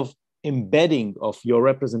this kind of embedding of your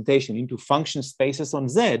representation into function spaces on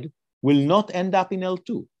Z will not end up in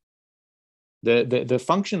L2. The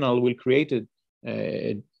functional will create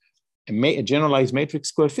a generalized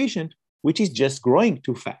matrix coefficient, which is just growing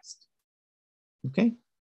too fast. Okay?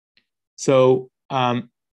 So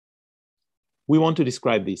we want to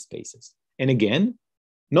describe these spaces. And again,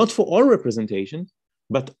 not for all representations,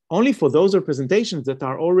 but only for those representations that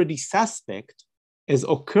are already suspect as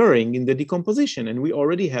occurring in the decomposition, and we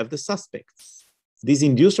already have the suspects. This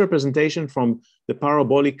induced representation from the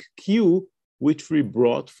parabolic Q, which we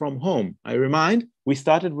brought from home. I remind, we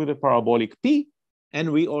started with a parabolic P,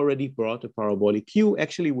 and we already brought a parabolic Q.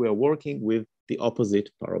 Actually, we are working with the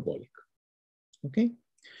opposite parabolic. Okay?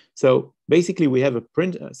 So basically, we have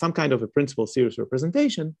some kind of a principal series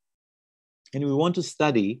representation, and we want to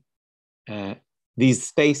study these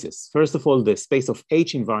spaces. First of all, the space of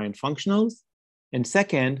H invariant functionals, and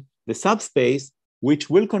second, the subspace, which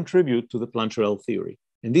will contribute to the Plancherel theory.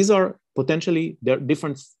 And these are potentially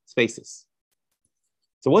different spaces.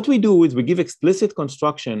 So what we do is we give explicit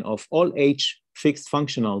construction of all H fixed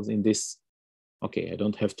functionals in this. Okay, I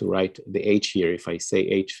don't have to write the H here if I say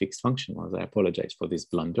H fixed functionals. I apologize for this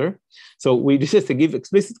blunder. So we just give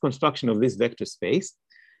explicit construction of this vector space,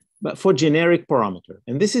 but for generic parameter.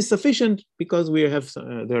 And this is sufficient because we have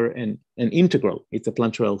there an integral. It's a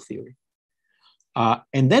Plancherel theory.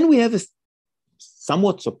 And then we have a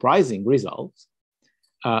somewhat surprising result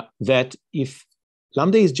that if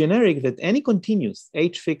lambda is generic, that any continuous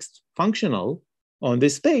H fixed functional on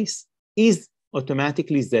this space is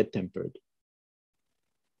automatically Z tempered.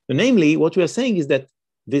 So namely, what we are saying is that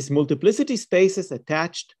this multiplicity space is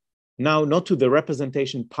attached now not to the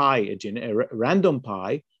representation pi, a random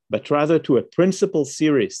pi, but rather to a principal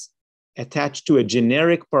series attached to a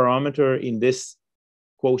generic parameter in this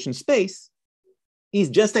quotient space is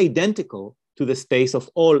just identical to the space of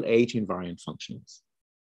all H invariant functions.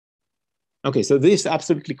 Okay, so this is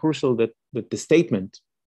absolutely crucial that the statement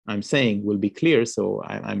I'm saying will be clear. So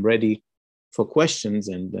I'm ready for questions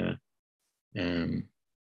and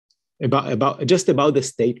about the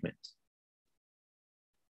statement.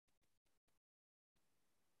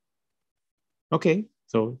 Okay,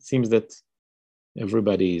 so it seems that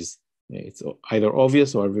it's either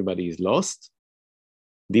obvious or everybody is lost.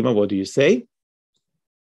 Dima, what do you say?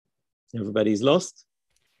 Everybody's lost?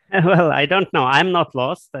 Well, I don't know. I'm not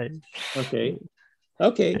lost. Okay.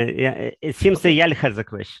 Okay. Yeah, it seems Okay. Eyal has a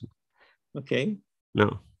question. Okay.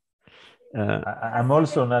 No. I'm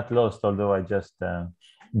also not lost, although I just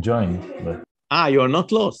joined. But... Ah, you're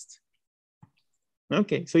not lost.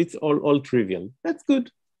 Okay, so it's all trivial. That's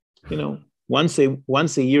good. You know, once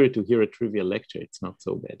a year to hear a trivial lecture, it's not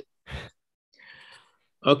so bad.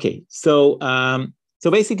 Okay, so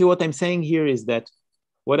basically what I'm saying here is that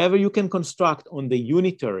whatever you can construct on the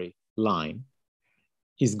unitary line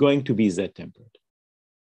is going to be Z-tempered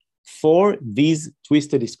for these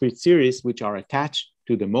twisted discrete series which are attached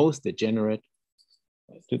to the most degenerate,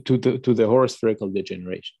 to the horospherical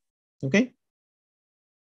degeneration. Okay?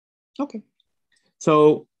 Okay.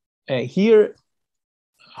 So here,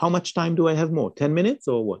 how much time do I have more? 10 minutes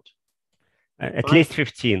or what? At 5? Least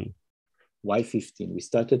 15. Why 15? We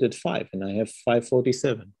started at 5 and I have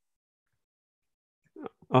 5:47.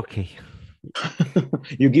 Okay.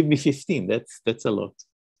 You give me 15. That's a lot.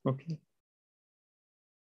 Okay.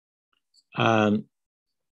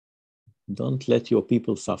 Don't let your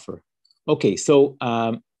people suffer. Okay, so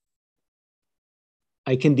I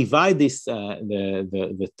can divide this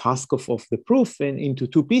the task of the proof into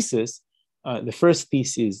two pieces. The first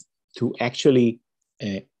piece is to actually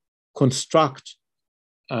construct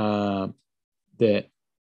the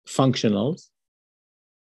functionals,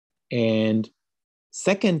 and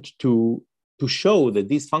second, to show that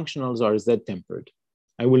these functionals are Z-tempered.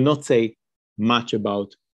 I will not say much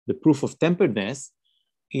about the proof of temperedness.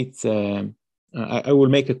 It's I will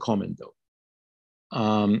make a comment though.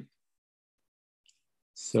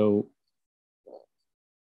 So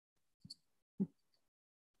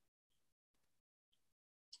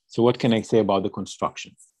what can I say about the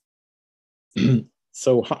construction?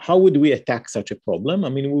 So how would we attack such a problem? I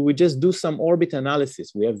mean, we would just do some orbit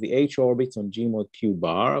analysis. We have the H orbits on G mod Q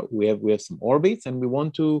bar. We have some orbits, and we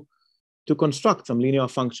want to construct some linear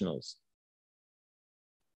functionals.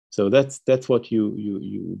 So that's what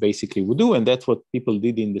you basically would do, and that's what people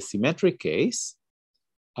did in the symmetric case.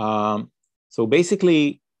 So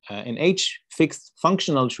basically, an H fixed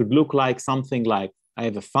functional should look like something like I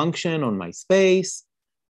have a function on my space.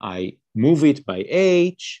 I move it by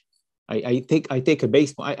H. I take a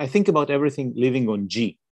base point. I think about everything living on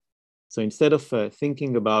G. So instead of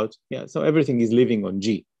thinking about, so everything is living on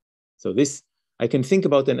G. So this, I can think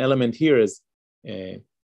about an element here as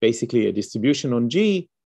basically a distribution on G,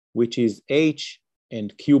 which is H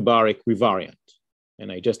and Q bar equivariant.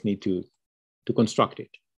 And I just need to construct it.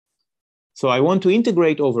 So I want to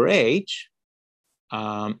integrate over H,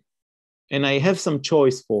 and I have some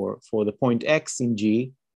choice for the point X in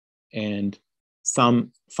G and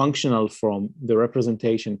some functional from the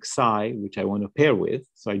representation Xi, which I want to pair with.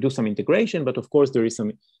 So I do some integration, but of course there is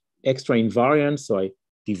some extra invariance. So I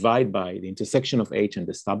divide by the intersection of H and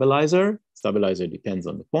the stabilizer. Stabilizer depends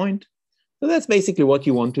on the point. So that's basically what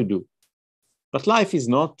you want to do. But life is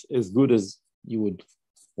not as good as you would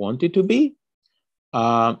want it to be.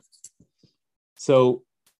 So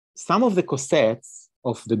some of the cosets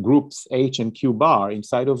of the groups H and Q bar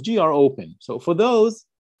inside of G are open. So for those,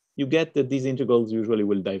 you get that these integrals usually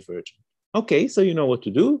will diverge. Okay, so you know what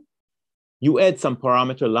to do. You add some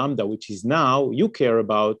parameter lambda, which is now, you care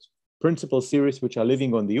about principal series which are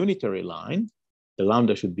living on the unitary line. The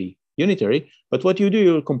lambda should be unitary, but what you do,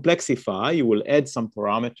 you'll complexify, you will add some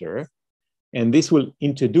parameter, and this will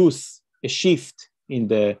introduce a shift in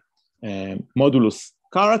the modulus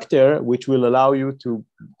character, which will allow you to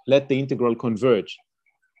let the integral converge.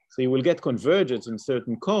 So you will get convergence in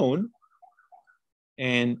certain cone,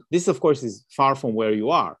 and this, of course, is far from where you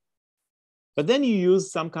are. But then you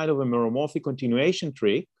use some kind of a meromorphic continuation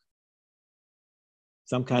trick,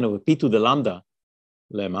 some kind of a p to the lambda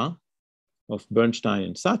lemma of Bernstein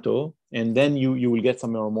and Sato, and then you will get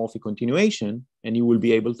some meromorphic continuation, and you will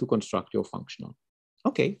be able to construct your functional.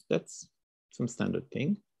 Okay, that's some standard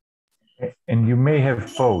thing. And you may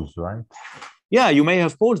have poles, right? Yeah, you may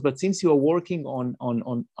have poles, but since you are working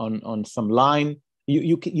on some line,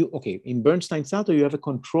 okay, in Bernstein Sato, you have a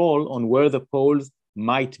control on where the poles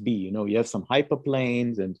might be. You know, you have some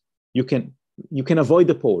hyperplanes, and you can avoid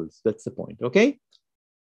the poles. That's the point, okay?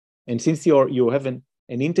 And since you have an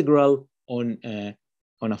integral on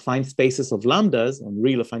affine spaces of lambdas, on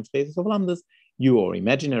real affine spaces of lambdas, or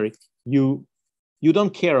imaginary, you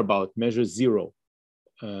don't care about measure 0.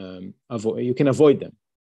 You can avoid them,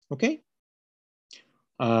 okay?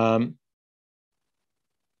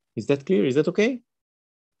 Is that clear? Is that okay?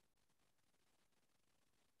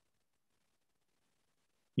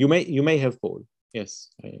 You may have pole. Yes,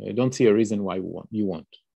 I don't see a reason why you want.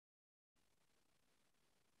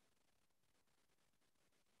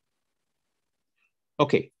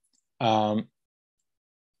 Okay.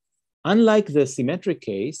 Unlike the symmetric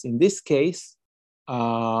case, in this case,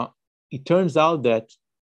 it turns out that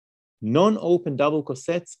non-open double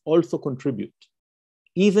cosets also contribute,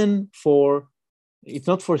 even for, it's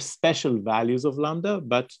not for special values of lambda,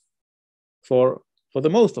 but for the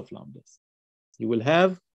most of lambdas. You will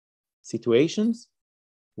have situations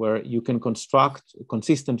where you can construct a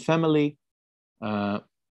consistent family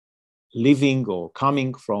living or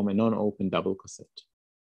coming from a non-open double coset.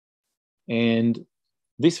 And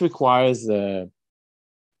this requires, I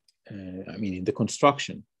mean, in the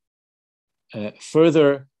construction,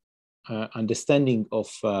 further understanding of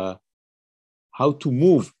how to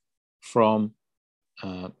move from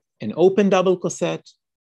an open double coset,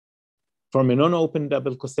 from a non-open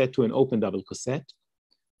double coset to an open double coset.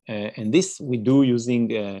 And this we do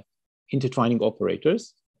using intertwining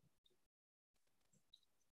operators.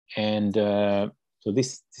 And so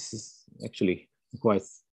this is actually quite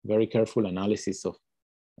very careful analysis of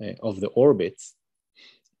the orbits.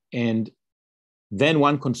 And then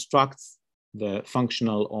one constructs the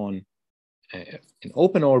functional on an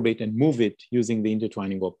open orbit and move it using the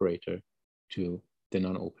intertwining operator to the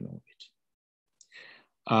non-open orbit.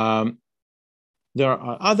 There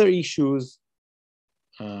are other issues.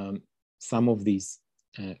 Some of these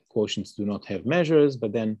quotients do not have measures,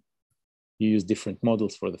 but then you use different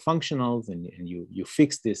models for the functionals, and you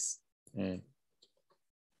fix this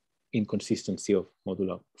inconsistency of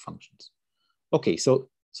modular functions. Okay, so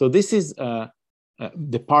this is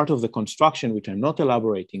the part of the construction which I'm not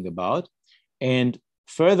elaborating about. And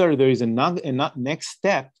further, there is a next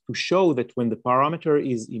step to show that when the parameter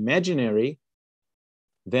is imaginary,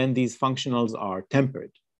 then these functionals are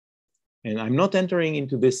tempered. And I'm not entering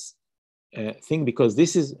into this thing because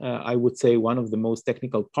this is, I would say, one of the most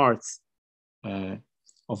technical parts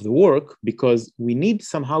of the work, because we need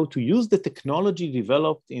somehow to use the technology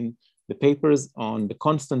developed in the papers on the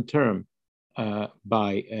constant term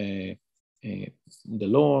by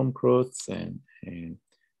Delorme-Knop-Kroetz and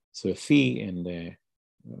Sophie and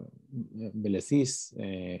Belasis.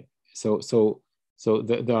 So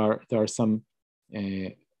there are some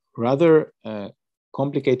rather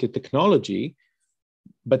complicated technology,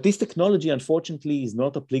 but this technology, unfortunately, is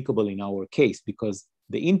not applicable in our case because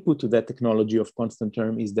the input to that technology of constant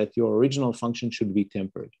term is that your original function should be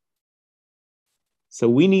tempered. So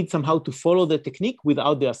we need somehow to follow the technique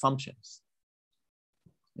without the assumptions.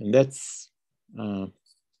 And that's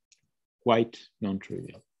quite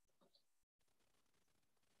non-trivial.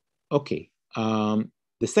 Okay,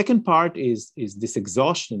 the second part is this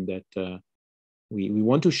exhaustion that we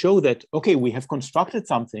want to show that, okay, we have constructed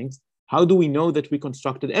some things. How do we know that we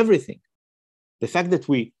constructed everything? The fact that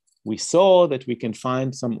we saw that we can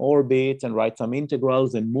find some orbits and write some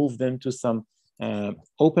integrals and move them to some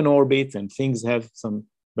open orbits and things have some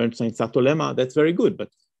Bernstein-Sato lemma, that's very good. But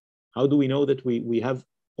how do we know that we have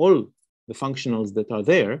all the functionals that are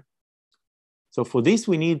there? So for this,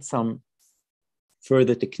 we need some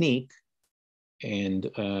further technique. And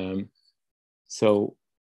so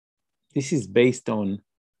this is based on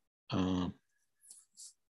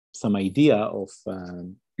some idea of,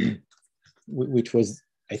 which was,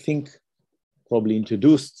 I think, probably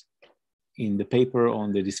introduced in the paper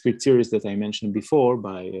on the discrete series that I mentioned before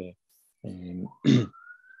by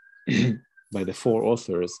by the four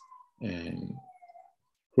authors,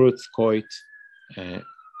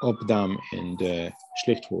 Kroetz-Kuit-Opdam and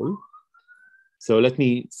Schlichtkrull. So let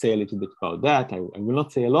me say a little bit about that. I will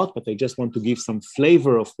not say a lot, but I just want to give some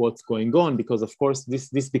flavor of what's going on, because of course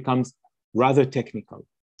this becomes rather technical.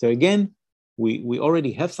 So again, we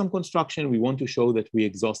already have some construction. We want to show that we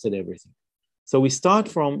exhausted everything. So we start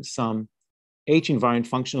from some H-invariant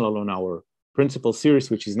functional on our principal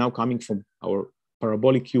series, which is now coming from our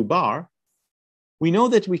parabolic Q bar. We know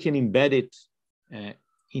that we can embed it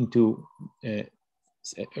into a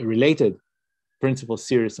related principal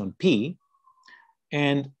series on P.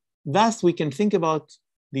 And thus we can think about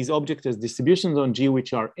these objects as distributions on G,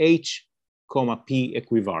 which are H, P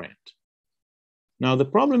equivariant. Now, the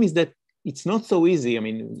problem is that it's not so easy. I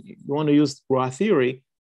mean, you want to use Groth theory.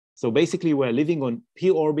 So basically, we're living on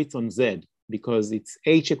P orbits on Z because it's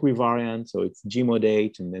H equivariant. So it's G mod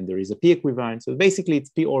H, and then there is a P equivariant. So basically,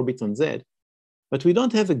 it's P orbits on Z. But we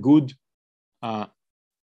don't have a good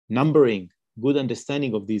numbering, good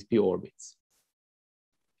understanding of these P orbits.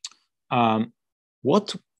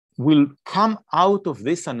 What will come out of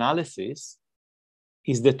this analysis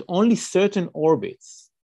is that only certain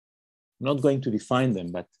orbits, I'm not going to define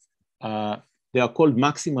them, but they are called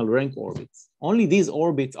maximal rank orbits. Only these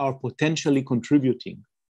orbits are potentially contributing.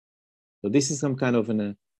 So this is some kind of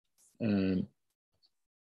an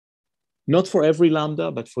not for every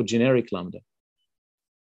lambda, but for generic lambda.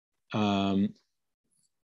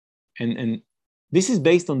 And this is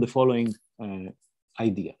based on the following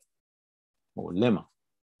idea or lemma.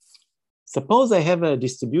 Suppose I have a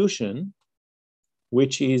distribution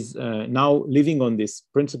which is now living on this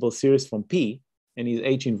principal series from P and is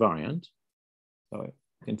H invariant. So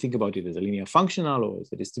you can think about it as a linear functional or as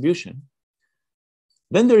a distribution.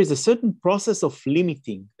 Then there is a certain process of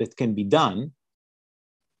limiting that can be done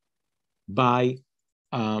by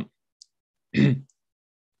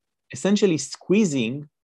essentially squeezing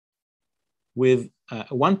with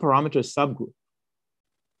one parameter subgroup.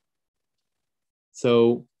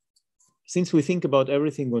 So since we think about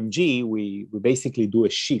everything on G, we basically do a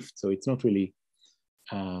shift. So it's not really,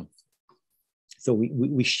 so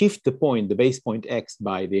we shift the point, the base point X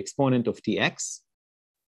by the exponent of Tx.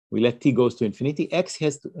 We let T goes to infinity. X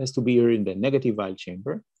has to be here in the negative Weil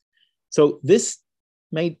chamber. So this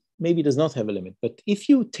maybe does not have a limit, but if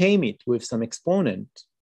you tame it with some exponent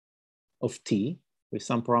of T, with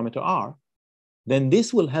some parameter R, then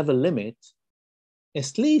this will have a limit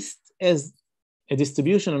at least as a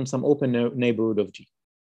distribution on some open neighborhood of G.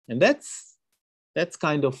 And that's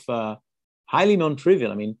kind of highly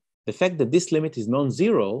non-trivial. I mean, the fact that this limit is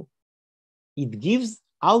non-zero, it gives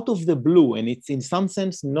out of the blue, and it's in some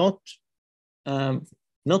sense not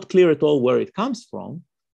clear at all where it comes from.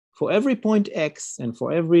 For every point X and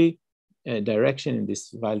for every direction in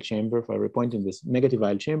this Weil chamber, for every point in this negative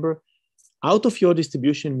Weil chamber, out of your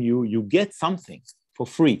distribution mu, you get something for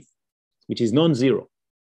free, which is non-zero.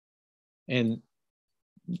 And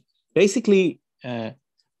basically,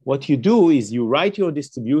 what you do is you write your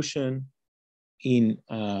distribution in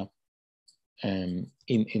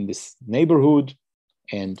this neighborhood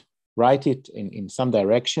and write it in some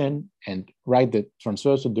direction and write the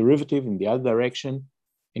transversal derivative in the other direction.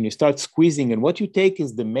 And you start squeezing. And what you take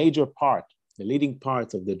is the major part, the leading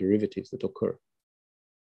parts of the derivatives that occur.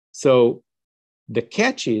 So the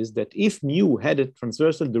catch is that if mu had a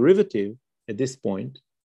transversal derivative at this point,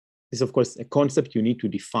 this is of course a concept you need to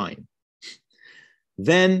define,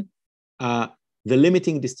 then the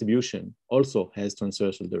limiting distribution also has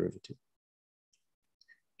transversal derivative.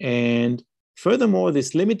 And furthermore,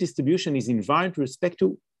 this limit distribution is invariant with respect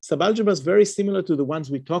to subalgebras very similar to the ones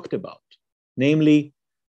we talked about, namely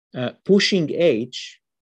pushing H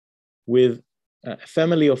with a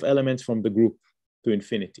family of elements from the group to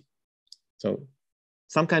infinity. So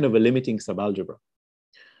some kind of a limiting subalgebra.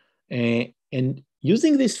 And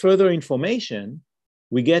using this further information,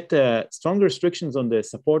 we get strong restrictions on the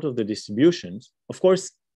support of the distributions. Of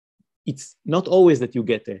course, it's not always that you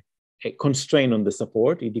get a constraint on the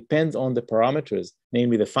support. It depends on the parameters,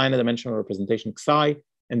 namely the finite dimensional representation xi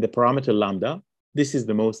and the parameter lambda. This is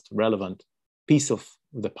the most relevant piece of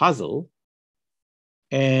the puzzle.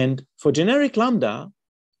 And for generic lambda,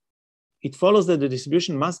 it follows that the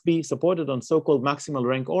distribution must be supported on so-called maximal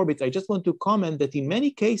rank orbits. I just want to comment that in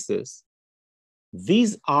many cases,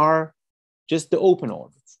 these are just the open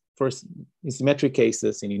orbits, first in symmetric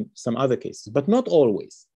cases and in some other cases, but not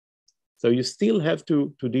always. So you still have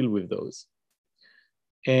to deal with those.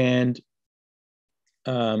 And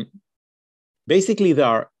basically there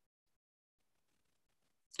are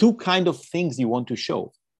two kinds of things you want to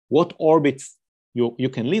show. What orbits you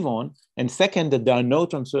can live on, and second, that there are no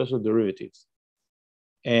transversal derivatives.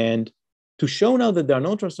 And to show now that there are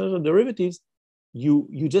no transversal derivatives,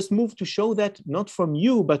 you just move to show that not from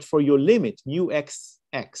u, but for your limit, mu x,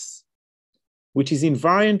 which is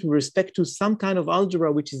invariant with respect to some kind of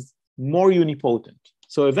algebra which is more unipotent.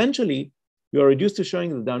 So eventually, you are reduced to showing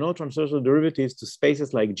that there are no transversal derivatives to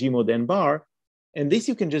spaces like G mod n bar, and this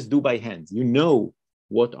you can just do by hand. You know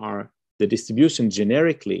what are the distributions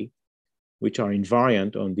generically which are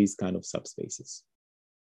invariant on these kind of subspaces.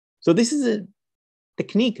 So this is a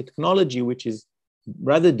technique, a technology which is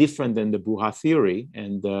rather different than the Buha theory,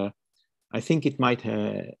 and I think it might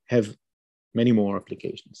have many more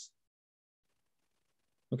applications.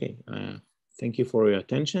 Okay, thank you for your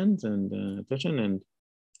attention and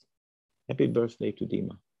happy birthday to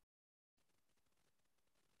Dima.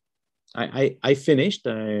 I finished.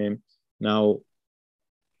 Now,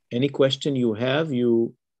 any question you have,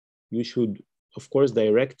 you should, of course,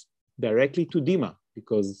 directly to Dima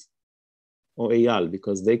or Eyal,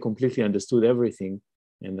 because they completely understood everything,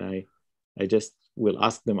 and I just will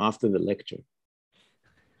ask them after the lecture.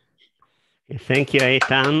 Thank you,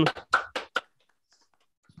 Eitan.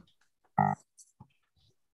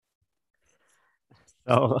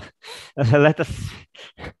 So let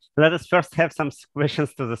us first have some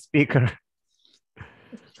questions to the speaker.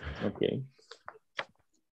 Okay.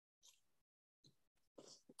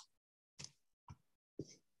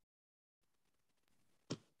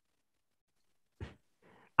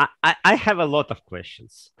 I have a lot of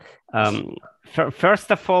questions.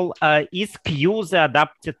 First of all, is Q the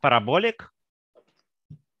adapted parabolic?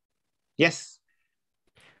 Yes.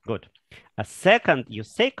 Good. Second, you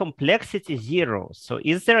say complexity 0. So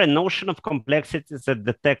is there a notion of complexity that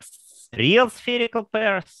detects real spherical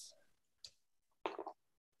pairs?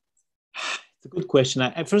 It's a good question.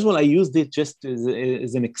 First of all, I used it just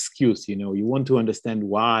as an excuse. You know, you want to understand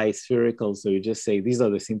why spherical, so you just say these are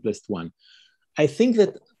the simplest one. I think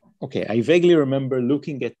that, okay, I vaguely remember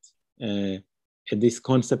looking at this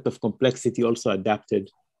concept of complexity also adapted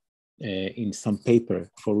in some paper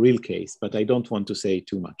for real case, but I don't want to say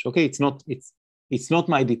too much. Okay, it's not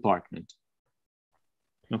my department.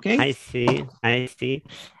 Okay. I see.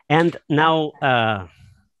 And now,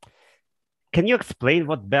 can you explain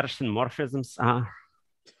what Bernstein morphisms are?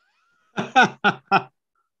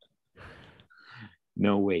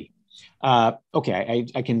 No way. Okay,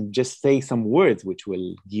 I can just say some words which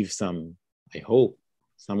will give some, I hope,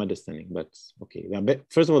 some understanding, but okay.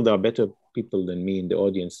 First of all, there are better people than me in the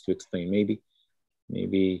audience to explain, maybe.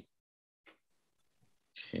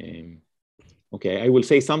 Okay, I will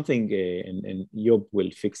say something and Job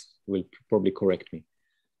will probably correct me.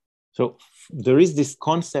 So there is this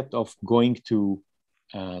concept of going to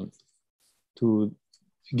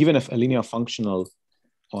given a linear functional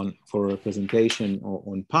for representation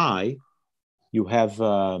on pi, you have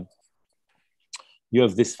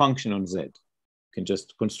this function on Z. You can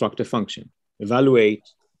just construct a function, evaluate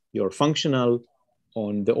your functional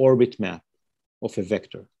on the orbit map of a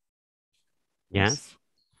vector. Yes.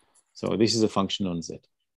 So this is a function on Z.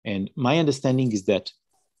 And my understanding is that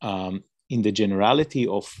in the generality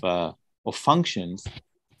of functions,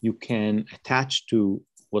 you can attach to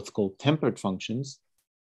what's called tempered functions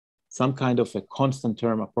some kind of a constant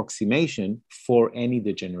term approximation for any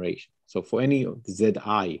degeneration. So for any of the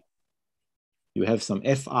Zi, you have some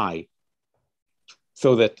Fi,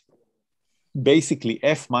 so that basically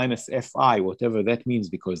F minus Fi, whatever that means,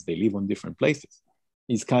 because they live on different places,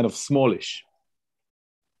 is kind of smallish.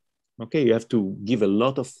 Okay, you have to give a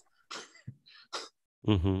lot of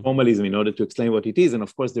formalism in order to explain what it is. And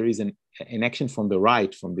of course, there is an action from the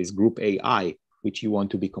right, from this group AI, which you want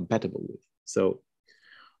to be compatible with. So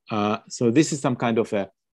this is some kind of a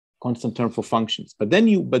constant term for functions. But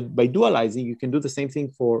then but by dualizing, you can do the same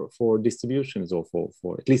thing for distributions, or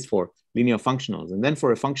for at least for linear functionals. And then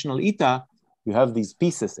for a functional eta, you have these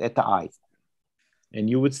pieces eta I. And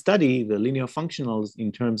you would study the linear functionals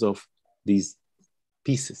in terms of these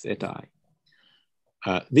pieces eta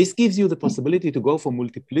I. This gives you the possibility to go from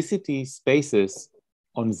multiplicity spaces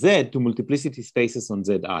on Z to multiplicity spaces on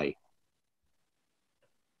Zi.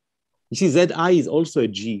 You see, Zi is also a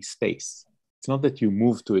G space. It's not that you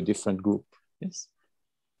move to a different group, yes?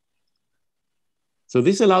 So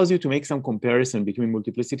this allows you to make some comparison between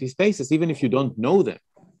multiplicity spaces, even if you don't know them.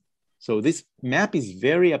 So this map is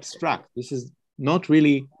very abstract. This is not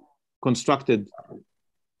really constructed,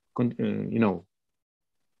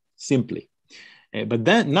 simply. But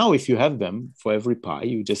then now, if you have them for every pi,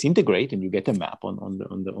 you just integrate and you get a map on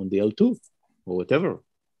the L2 or whatever.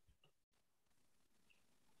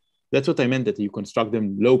 That's what I meant, that you construct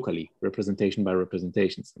them locally, representation by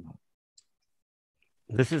representation somehow.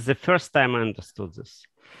 This is the first time I understood this.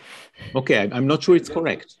 Okay, I'm not sure it's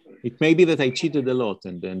correct. It may be that I cheated a lot,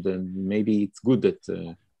 and maybe it's good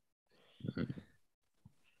that.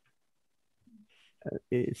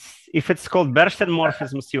 If it's called Bernstein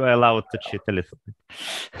morphisms, you are allowed to cheat a little bit.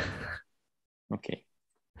 Okay.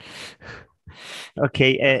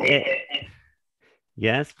 Okay.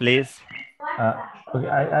 Yes, please. Okay,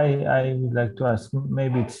 I would like to ask,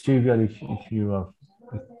 maybe it's trivial if you are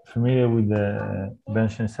familiar with the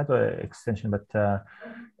Bernstein extension, but the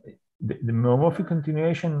homomorphic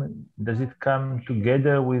continuation, does it come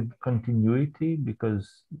together with continuity?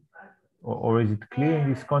 Because, or is it clear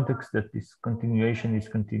in this context that this continuation is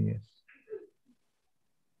continuous?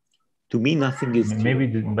 To me, nothing is clear.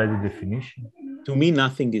 Maybe by the definition. To me,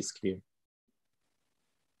 nothing is clear.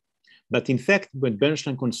 But in fact, when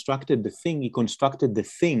Bernstein constructed the thing, he constructed the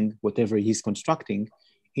thing, whatever he's constructing,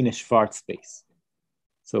 in a Schwarz space.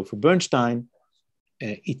 So for Bernstein,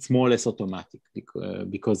 it's more or less automatic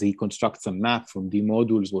because he constructs a map from D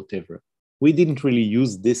modules, whatever. We didn't really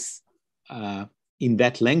use this in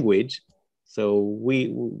that language. So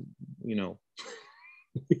we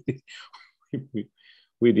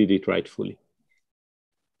did it rightfully.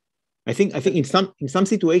 I think in some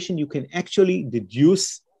situation, you can actually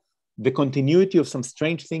deduce the continuity of some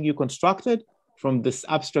strange thing you constructed from this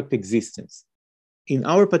abstract existence. In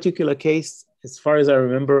our particular case, as far as I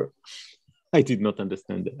remember, I did not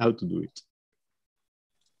understand how to do it.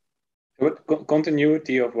 What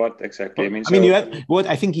continuity of what exactly? You have what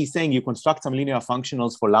I think he's saying. You construct some linear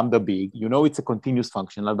functionals for lambda big. You know it's a continuous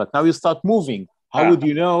functional, but now you start moving. How would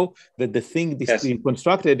you know that the thing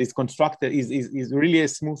constructed is really a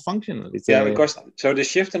smooth functional? Because the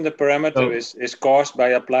shift in the parameter is caused by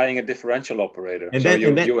applying a differential operator. And so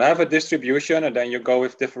you have a distribution, and then you go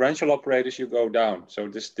with differential operators. You go down. So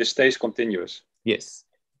this stays continuous. Yes.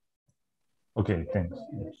 Okay. Thanks.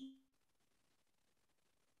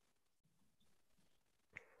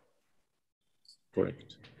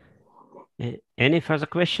 Correct. Any further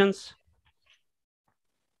questions?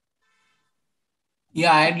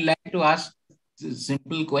 Yeah, I'd like to ask a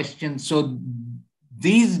simple question. So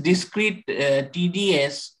these discrete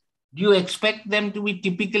TDS, do you expect them to be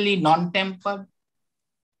typically non-tempered?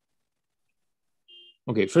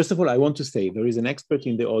 Okay, first of all, I want to say there is an expert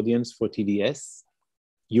in the audience for TDS.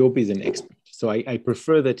 Joop is an expert. So I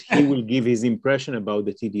prefer that he will give his impression about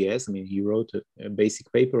the TDS. I mean, he wrote a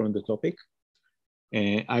basic paper on the topic.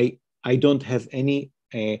 I don't have any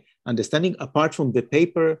understanding apart from the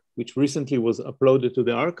paper which recently was uploaded to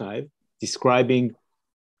the archive describing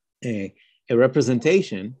a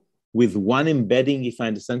representation with one embedding, if I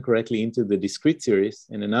understand correctly, into the discrete series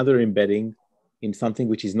and another embedding in something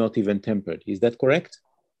which is not even tempered. Is that correct?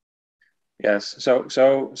 Yes. So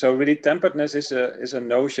really temperedness is a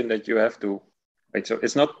notion that you have to wait. So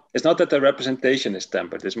it's not that the representation is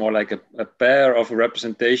tempered. It's more like a pair of a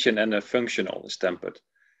representation and a functional is tempered.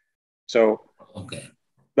 So okay.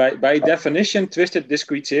 By definition, twisted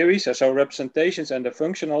discrete series, so representations and the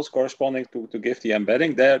functionals corresponding to give the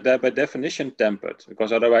embedding, they're by definition tempered,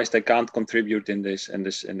 because otherwise they can't contribute in this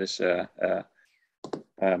L2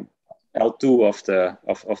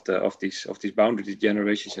 of these boundary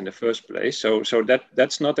degenerations in the first place. So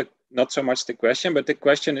that's not so much the question, but the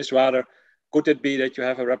question is rather, could it be that you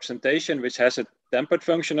have a representation which has a tempered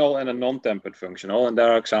functional and a non-tempered functional? And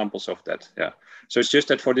there are examples of that. Yeah. So it's just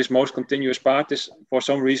that for this most continuous part, this for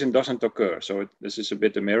some reason doesn't occur. So this is a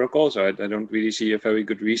bit a miracle. So I don't really see a very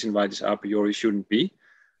good reason why this a priori shouldn't be.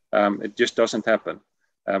 It just doesn't happen.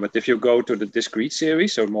 But if you go to the discrete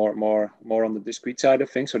series, so more on the discrete side of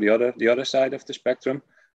things, so the other side of the spectrum,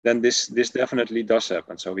 then this definitely does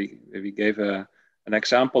happen. So we gave an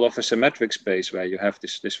example of a symmetric space where you have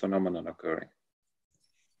this phenomenon occurring.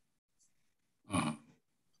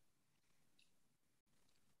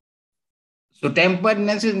 So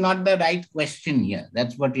temperedness is not the right question here.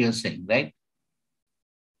 That's what you're saying, right?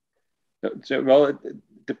 Well, it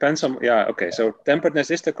depends on, okay. So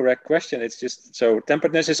temperedness is the correct question. It's just, so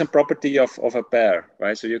temperedness is a property of a pair,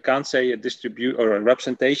 right? So you can't say a distribute or a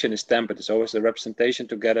representation is tempered. It's always a representation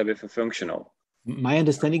together with a functional. My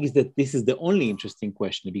understanding is that this is the only interesting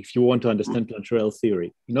question if you want to understand Plancherel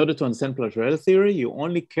theory. In order to understand Plancherel theory, you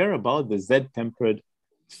only care about the Z-tempered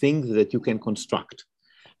things that you can construct.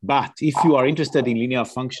 But if you are interested in linear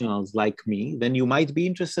functionals like me, then you might be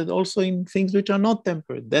interested also in things which are not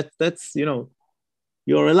tempered. That's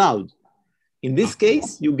you're allowed. In this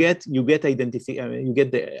case, they're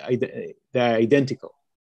identical,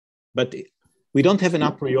 but we don't have an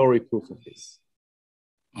a priori proof of this.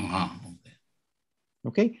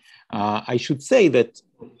 Okay, I should say that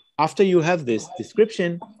after you have this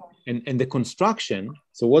description and the construction,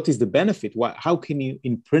 so what is the benefit? How can you,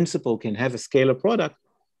 in principle, can have a scalar product?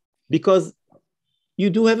 Because you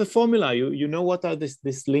do have a formula, you know what are this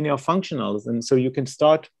linear functionals, and so you can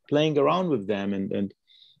start playing around with them and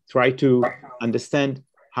try to understand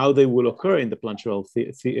how they will occur in the Plancherel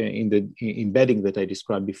in the embedding that I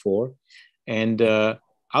described before, and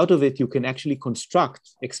out of it you can actually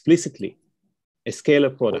construct explicitly a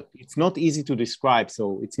scalar product. It's not easy to describe,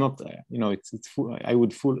 so it's not I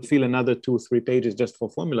would fill another 2 or 3 pages just for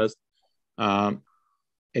formulas. At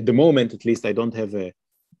the moment, at least, I don't have a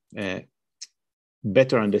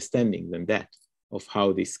better understanding than that of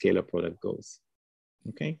how this scalar product goes.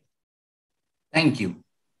 Okay. Thank you.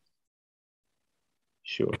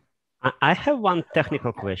 Sure. I have one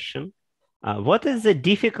technical question. What is the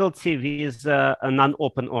difficulty with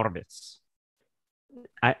non-open orbits?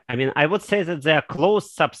 I mean, I would say that they are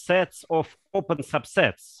closed subsets of open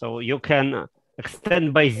subsets. So you can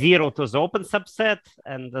extend by 0 to the open subset,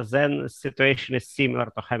 and then the situation is similar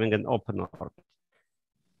to having an open orbit.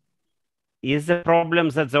 Is the problem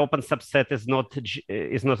that the open subset is not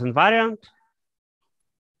invariant?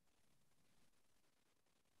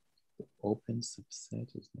 Open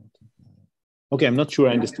subset is not invariant. Okay, I'm not sure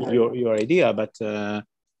I understood your idea, but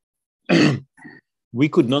we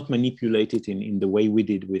could not manipulate it in the way we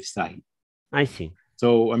did with Psi. I see.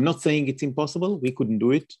 So I'm not saying it's impossible. We couldn't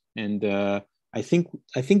do it, and I think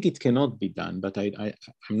it cannot be done, but I'm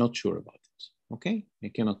not sure about it. Okay, I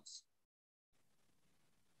cannot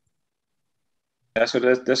Yeah, so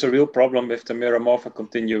there's a real problem with the meromorphic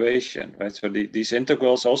continuation, right? So these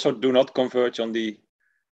integrals also do not converge on the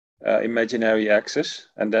imaginary axis,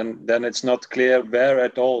 and then it's not clear where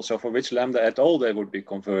at all. So for which lambda at all they would be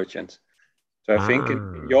convergent. So I think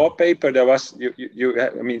in your paper there was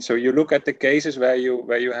I mean, so you look at the cases where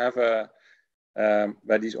you have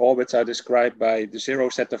where these orbits are described by the zero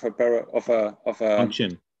set of a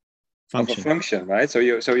function, right? So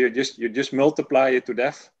you just multiply it to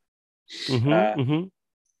death,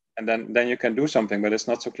 and then you can do something. But it's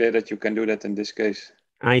not so clear that you can do that in this case.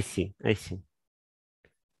 I see.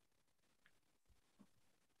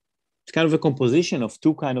 It's kind of a composition of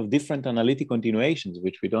two kind of different analytic continuations,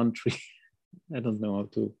 which we don't really, I don't know how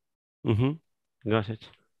to. Got it.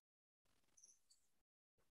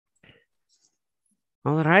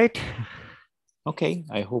 All right. Okay,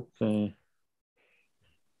 I hope.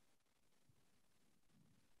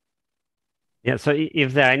 Yeah, so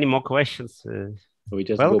if there are any more questions, we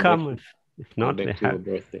just welcome. If not, we have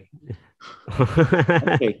birthday.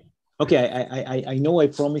 Okay. Okay, I know I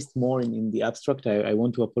promised more in the abstract. I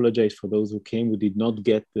want to apologize for those who came who did not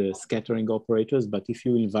get the scattering operators, but if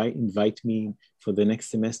you invite me for the next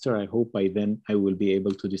semester, I hope by then I will be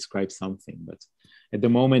able to describe something. But at the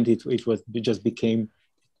moment, it just became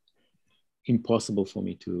impossible for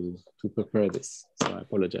me to prepare this, so I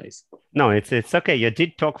apologize. No, it's okay. You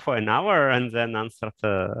did talk for an hour and then answered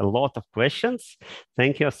a lot of questions.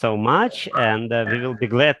 Thank you so much, and we will be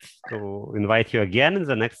glad to invite you again in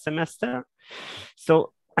the next semester.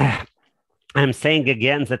 So I'm saying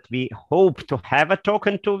again that we hope to have a talk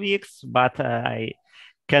in 2 weeks, but I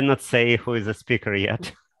cannot say who is the speaker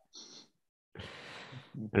yet,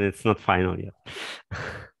 and it's not final yet.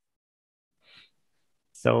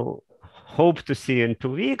 So hope to see you in 2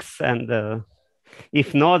 weeks, and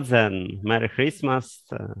if not, then Merry Christmas,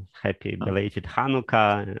 Happy belated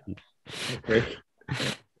Hanukkah, and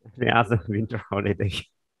the other winter holiday.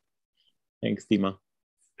 Thanks, Dima.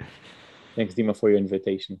 Thanks, Dima, for your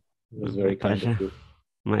invitation. It was very kind of you.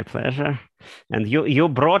 My pleasure. And you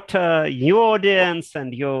brought a new audience,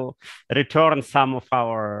 and you returned some of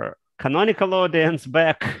our canonical audience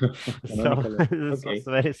back. So this was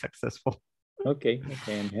very successful. Okay,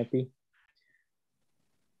 I'm happy.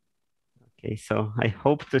 Okay, so I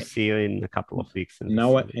hope to see you in a couple of weeks.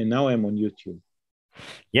 Now I'm on YouTube.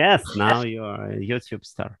 Yes, now you are a YouTube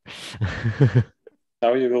star.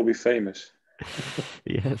 Now you will be famous.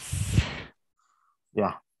 Yes.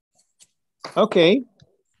 Yeah. Okay.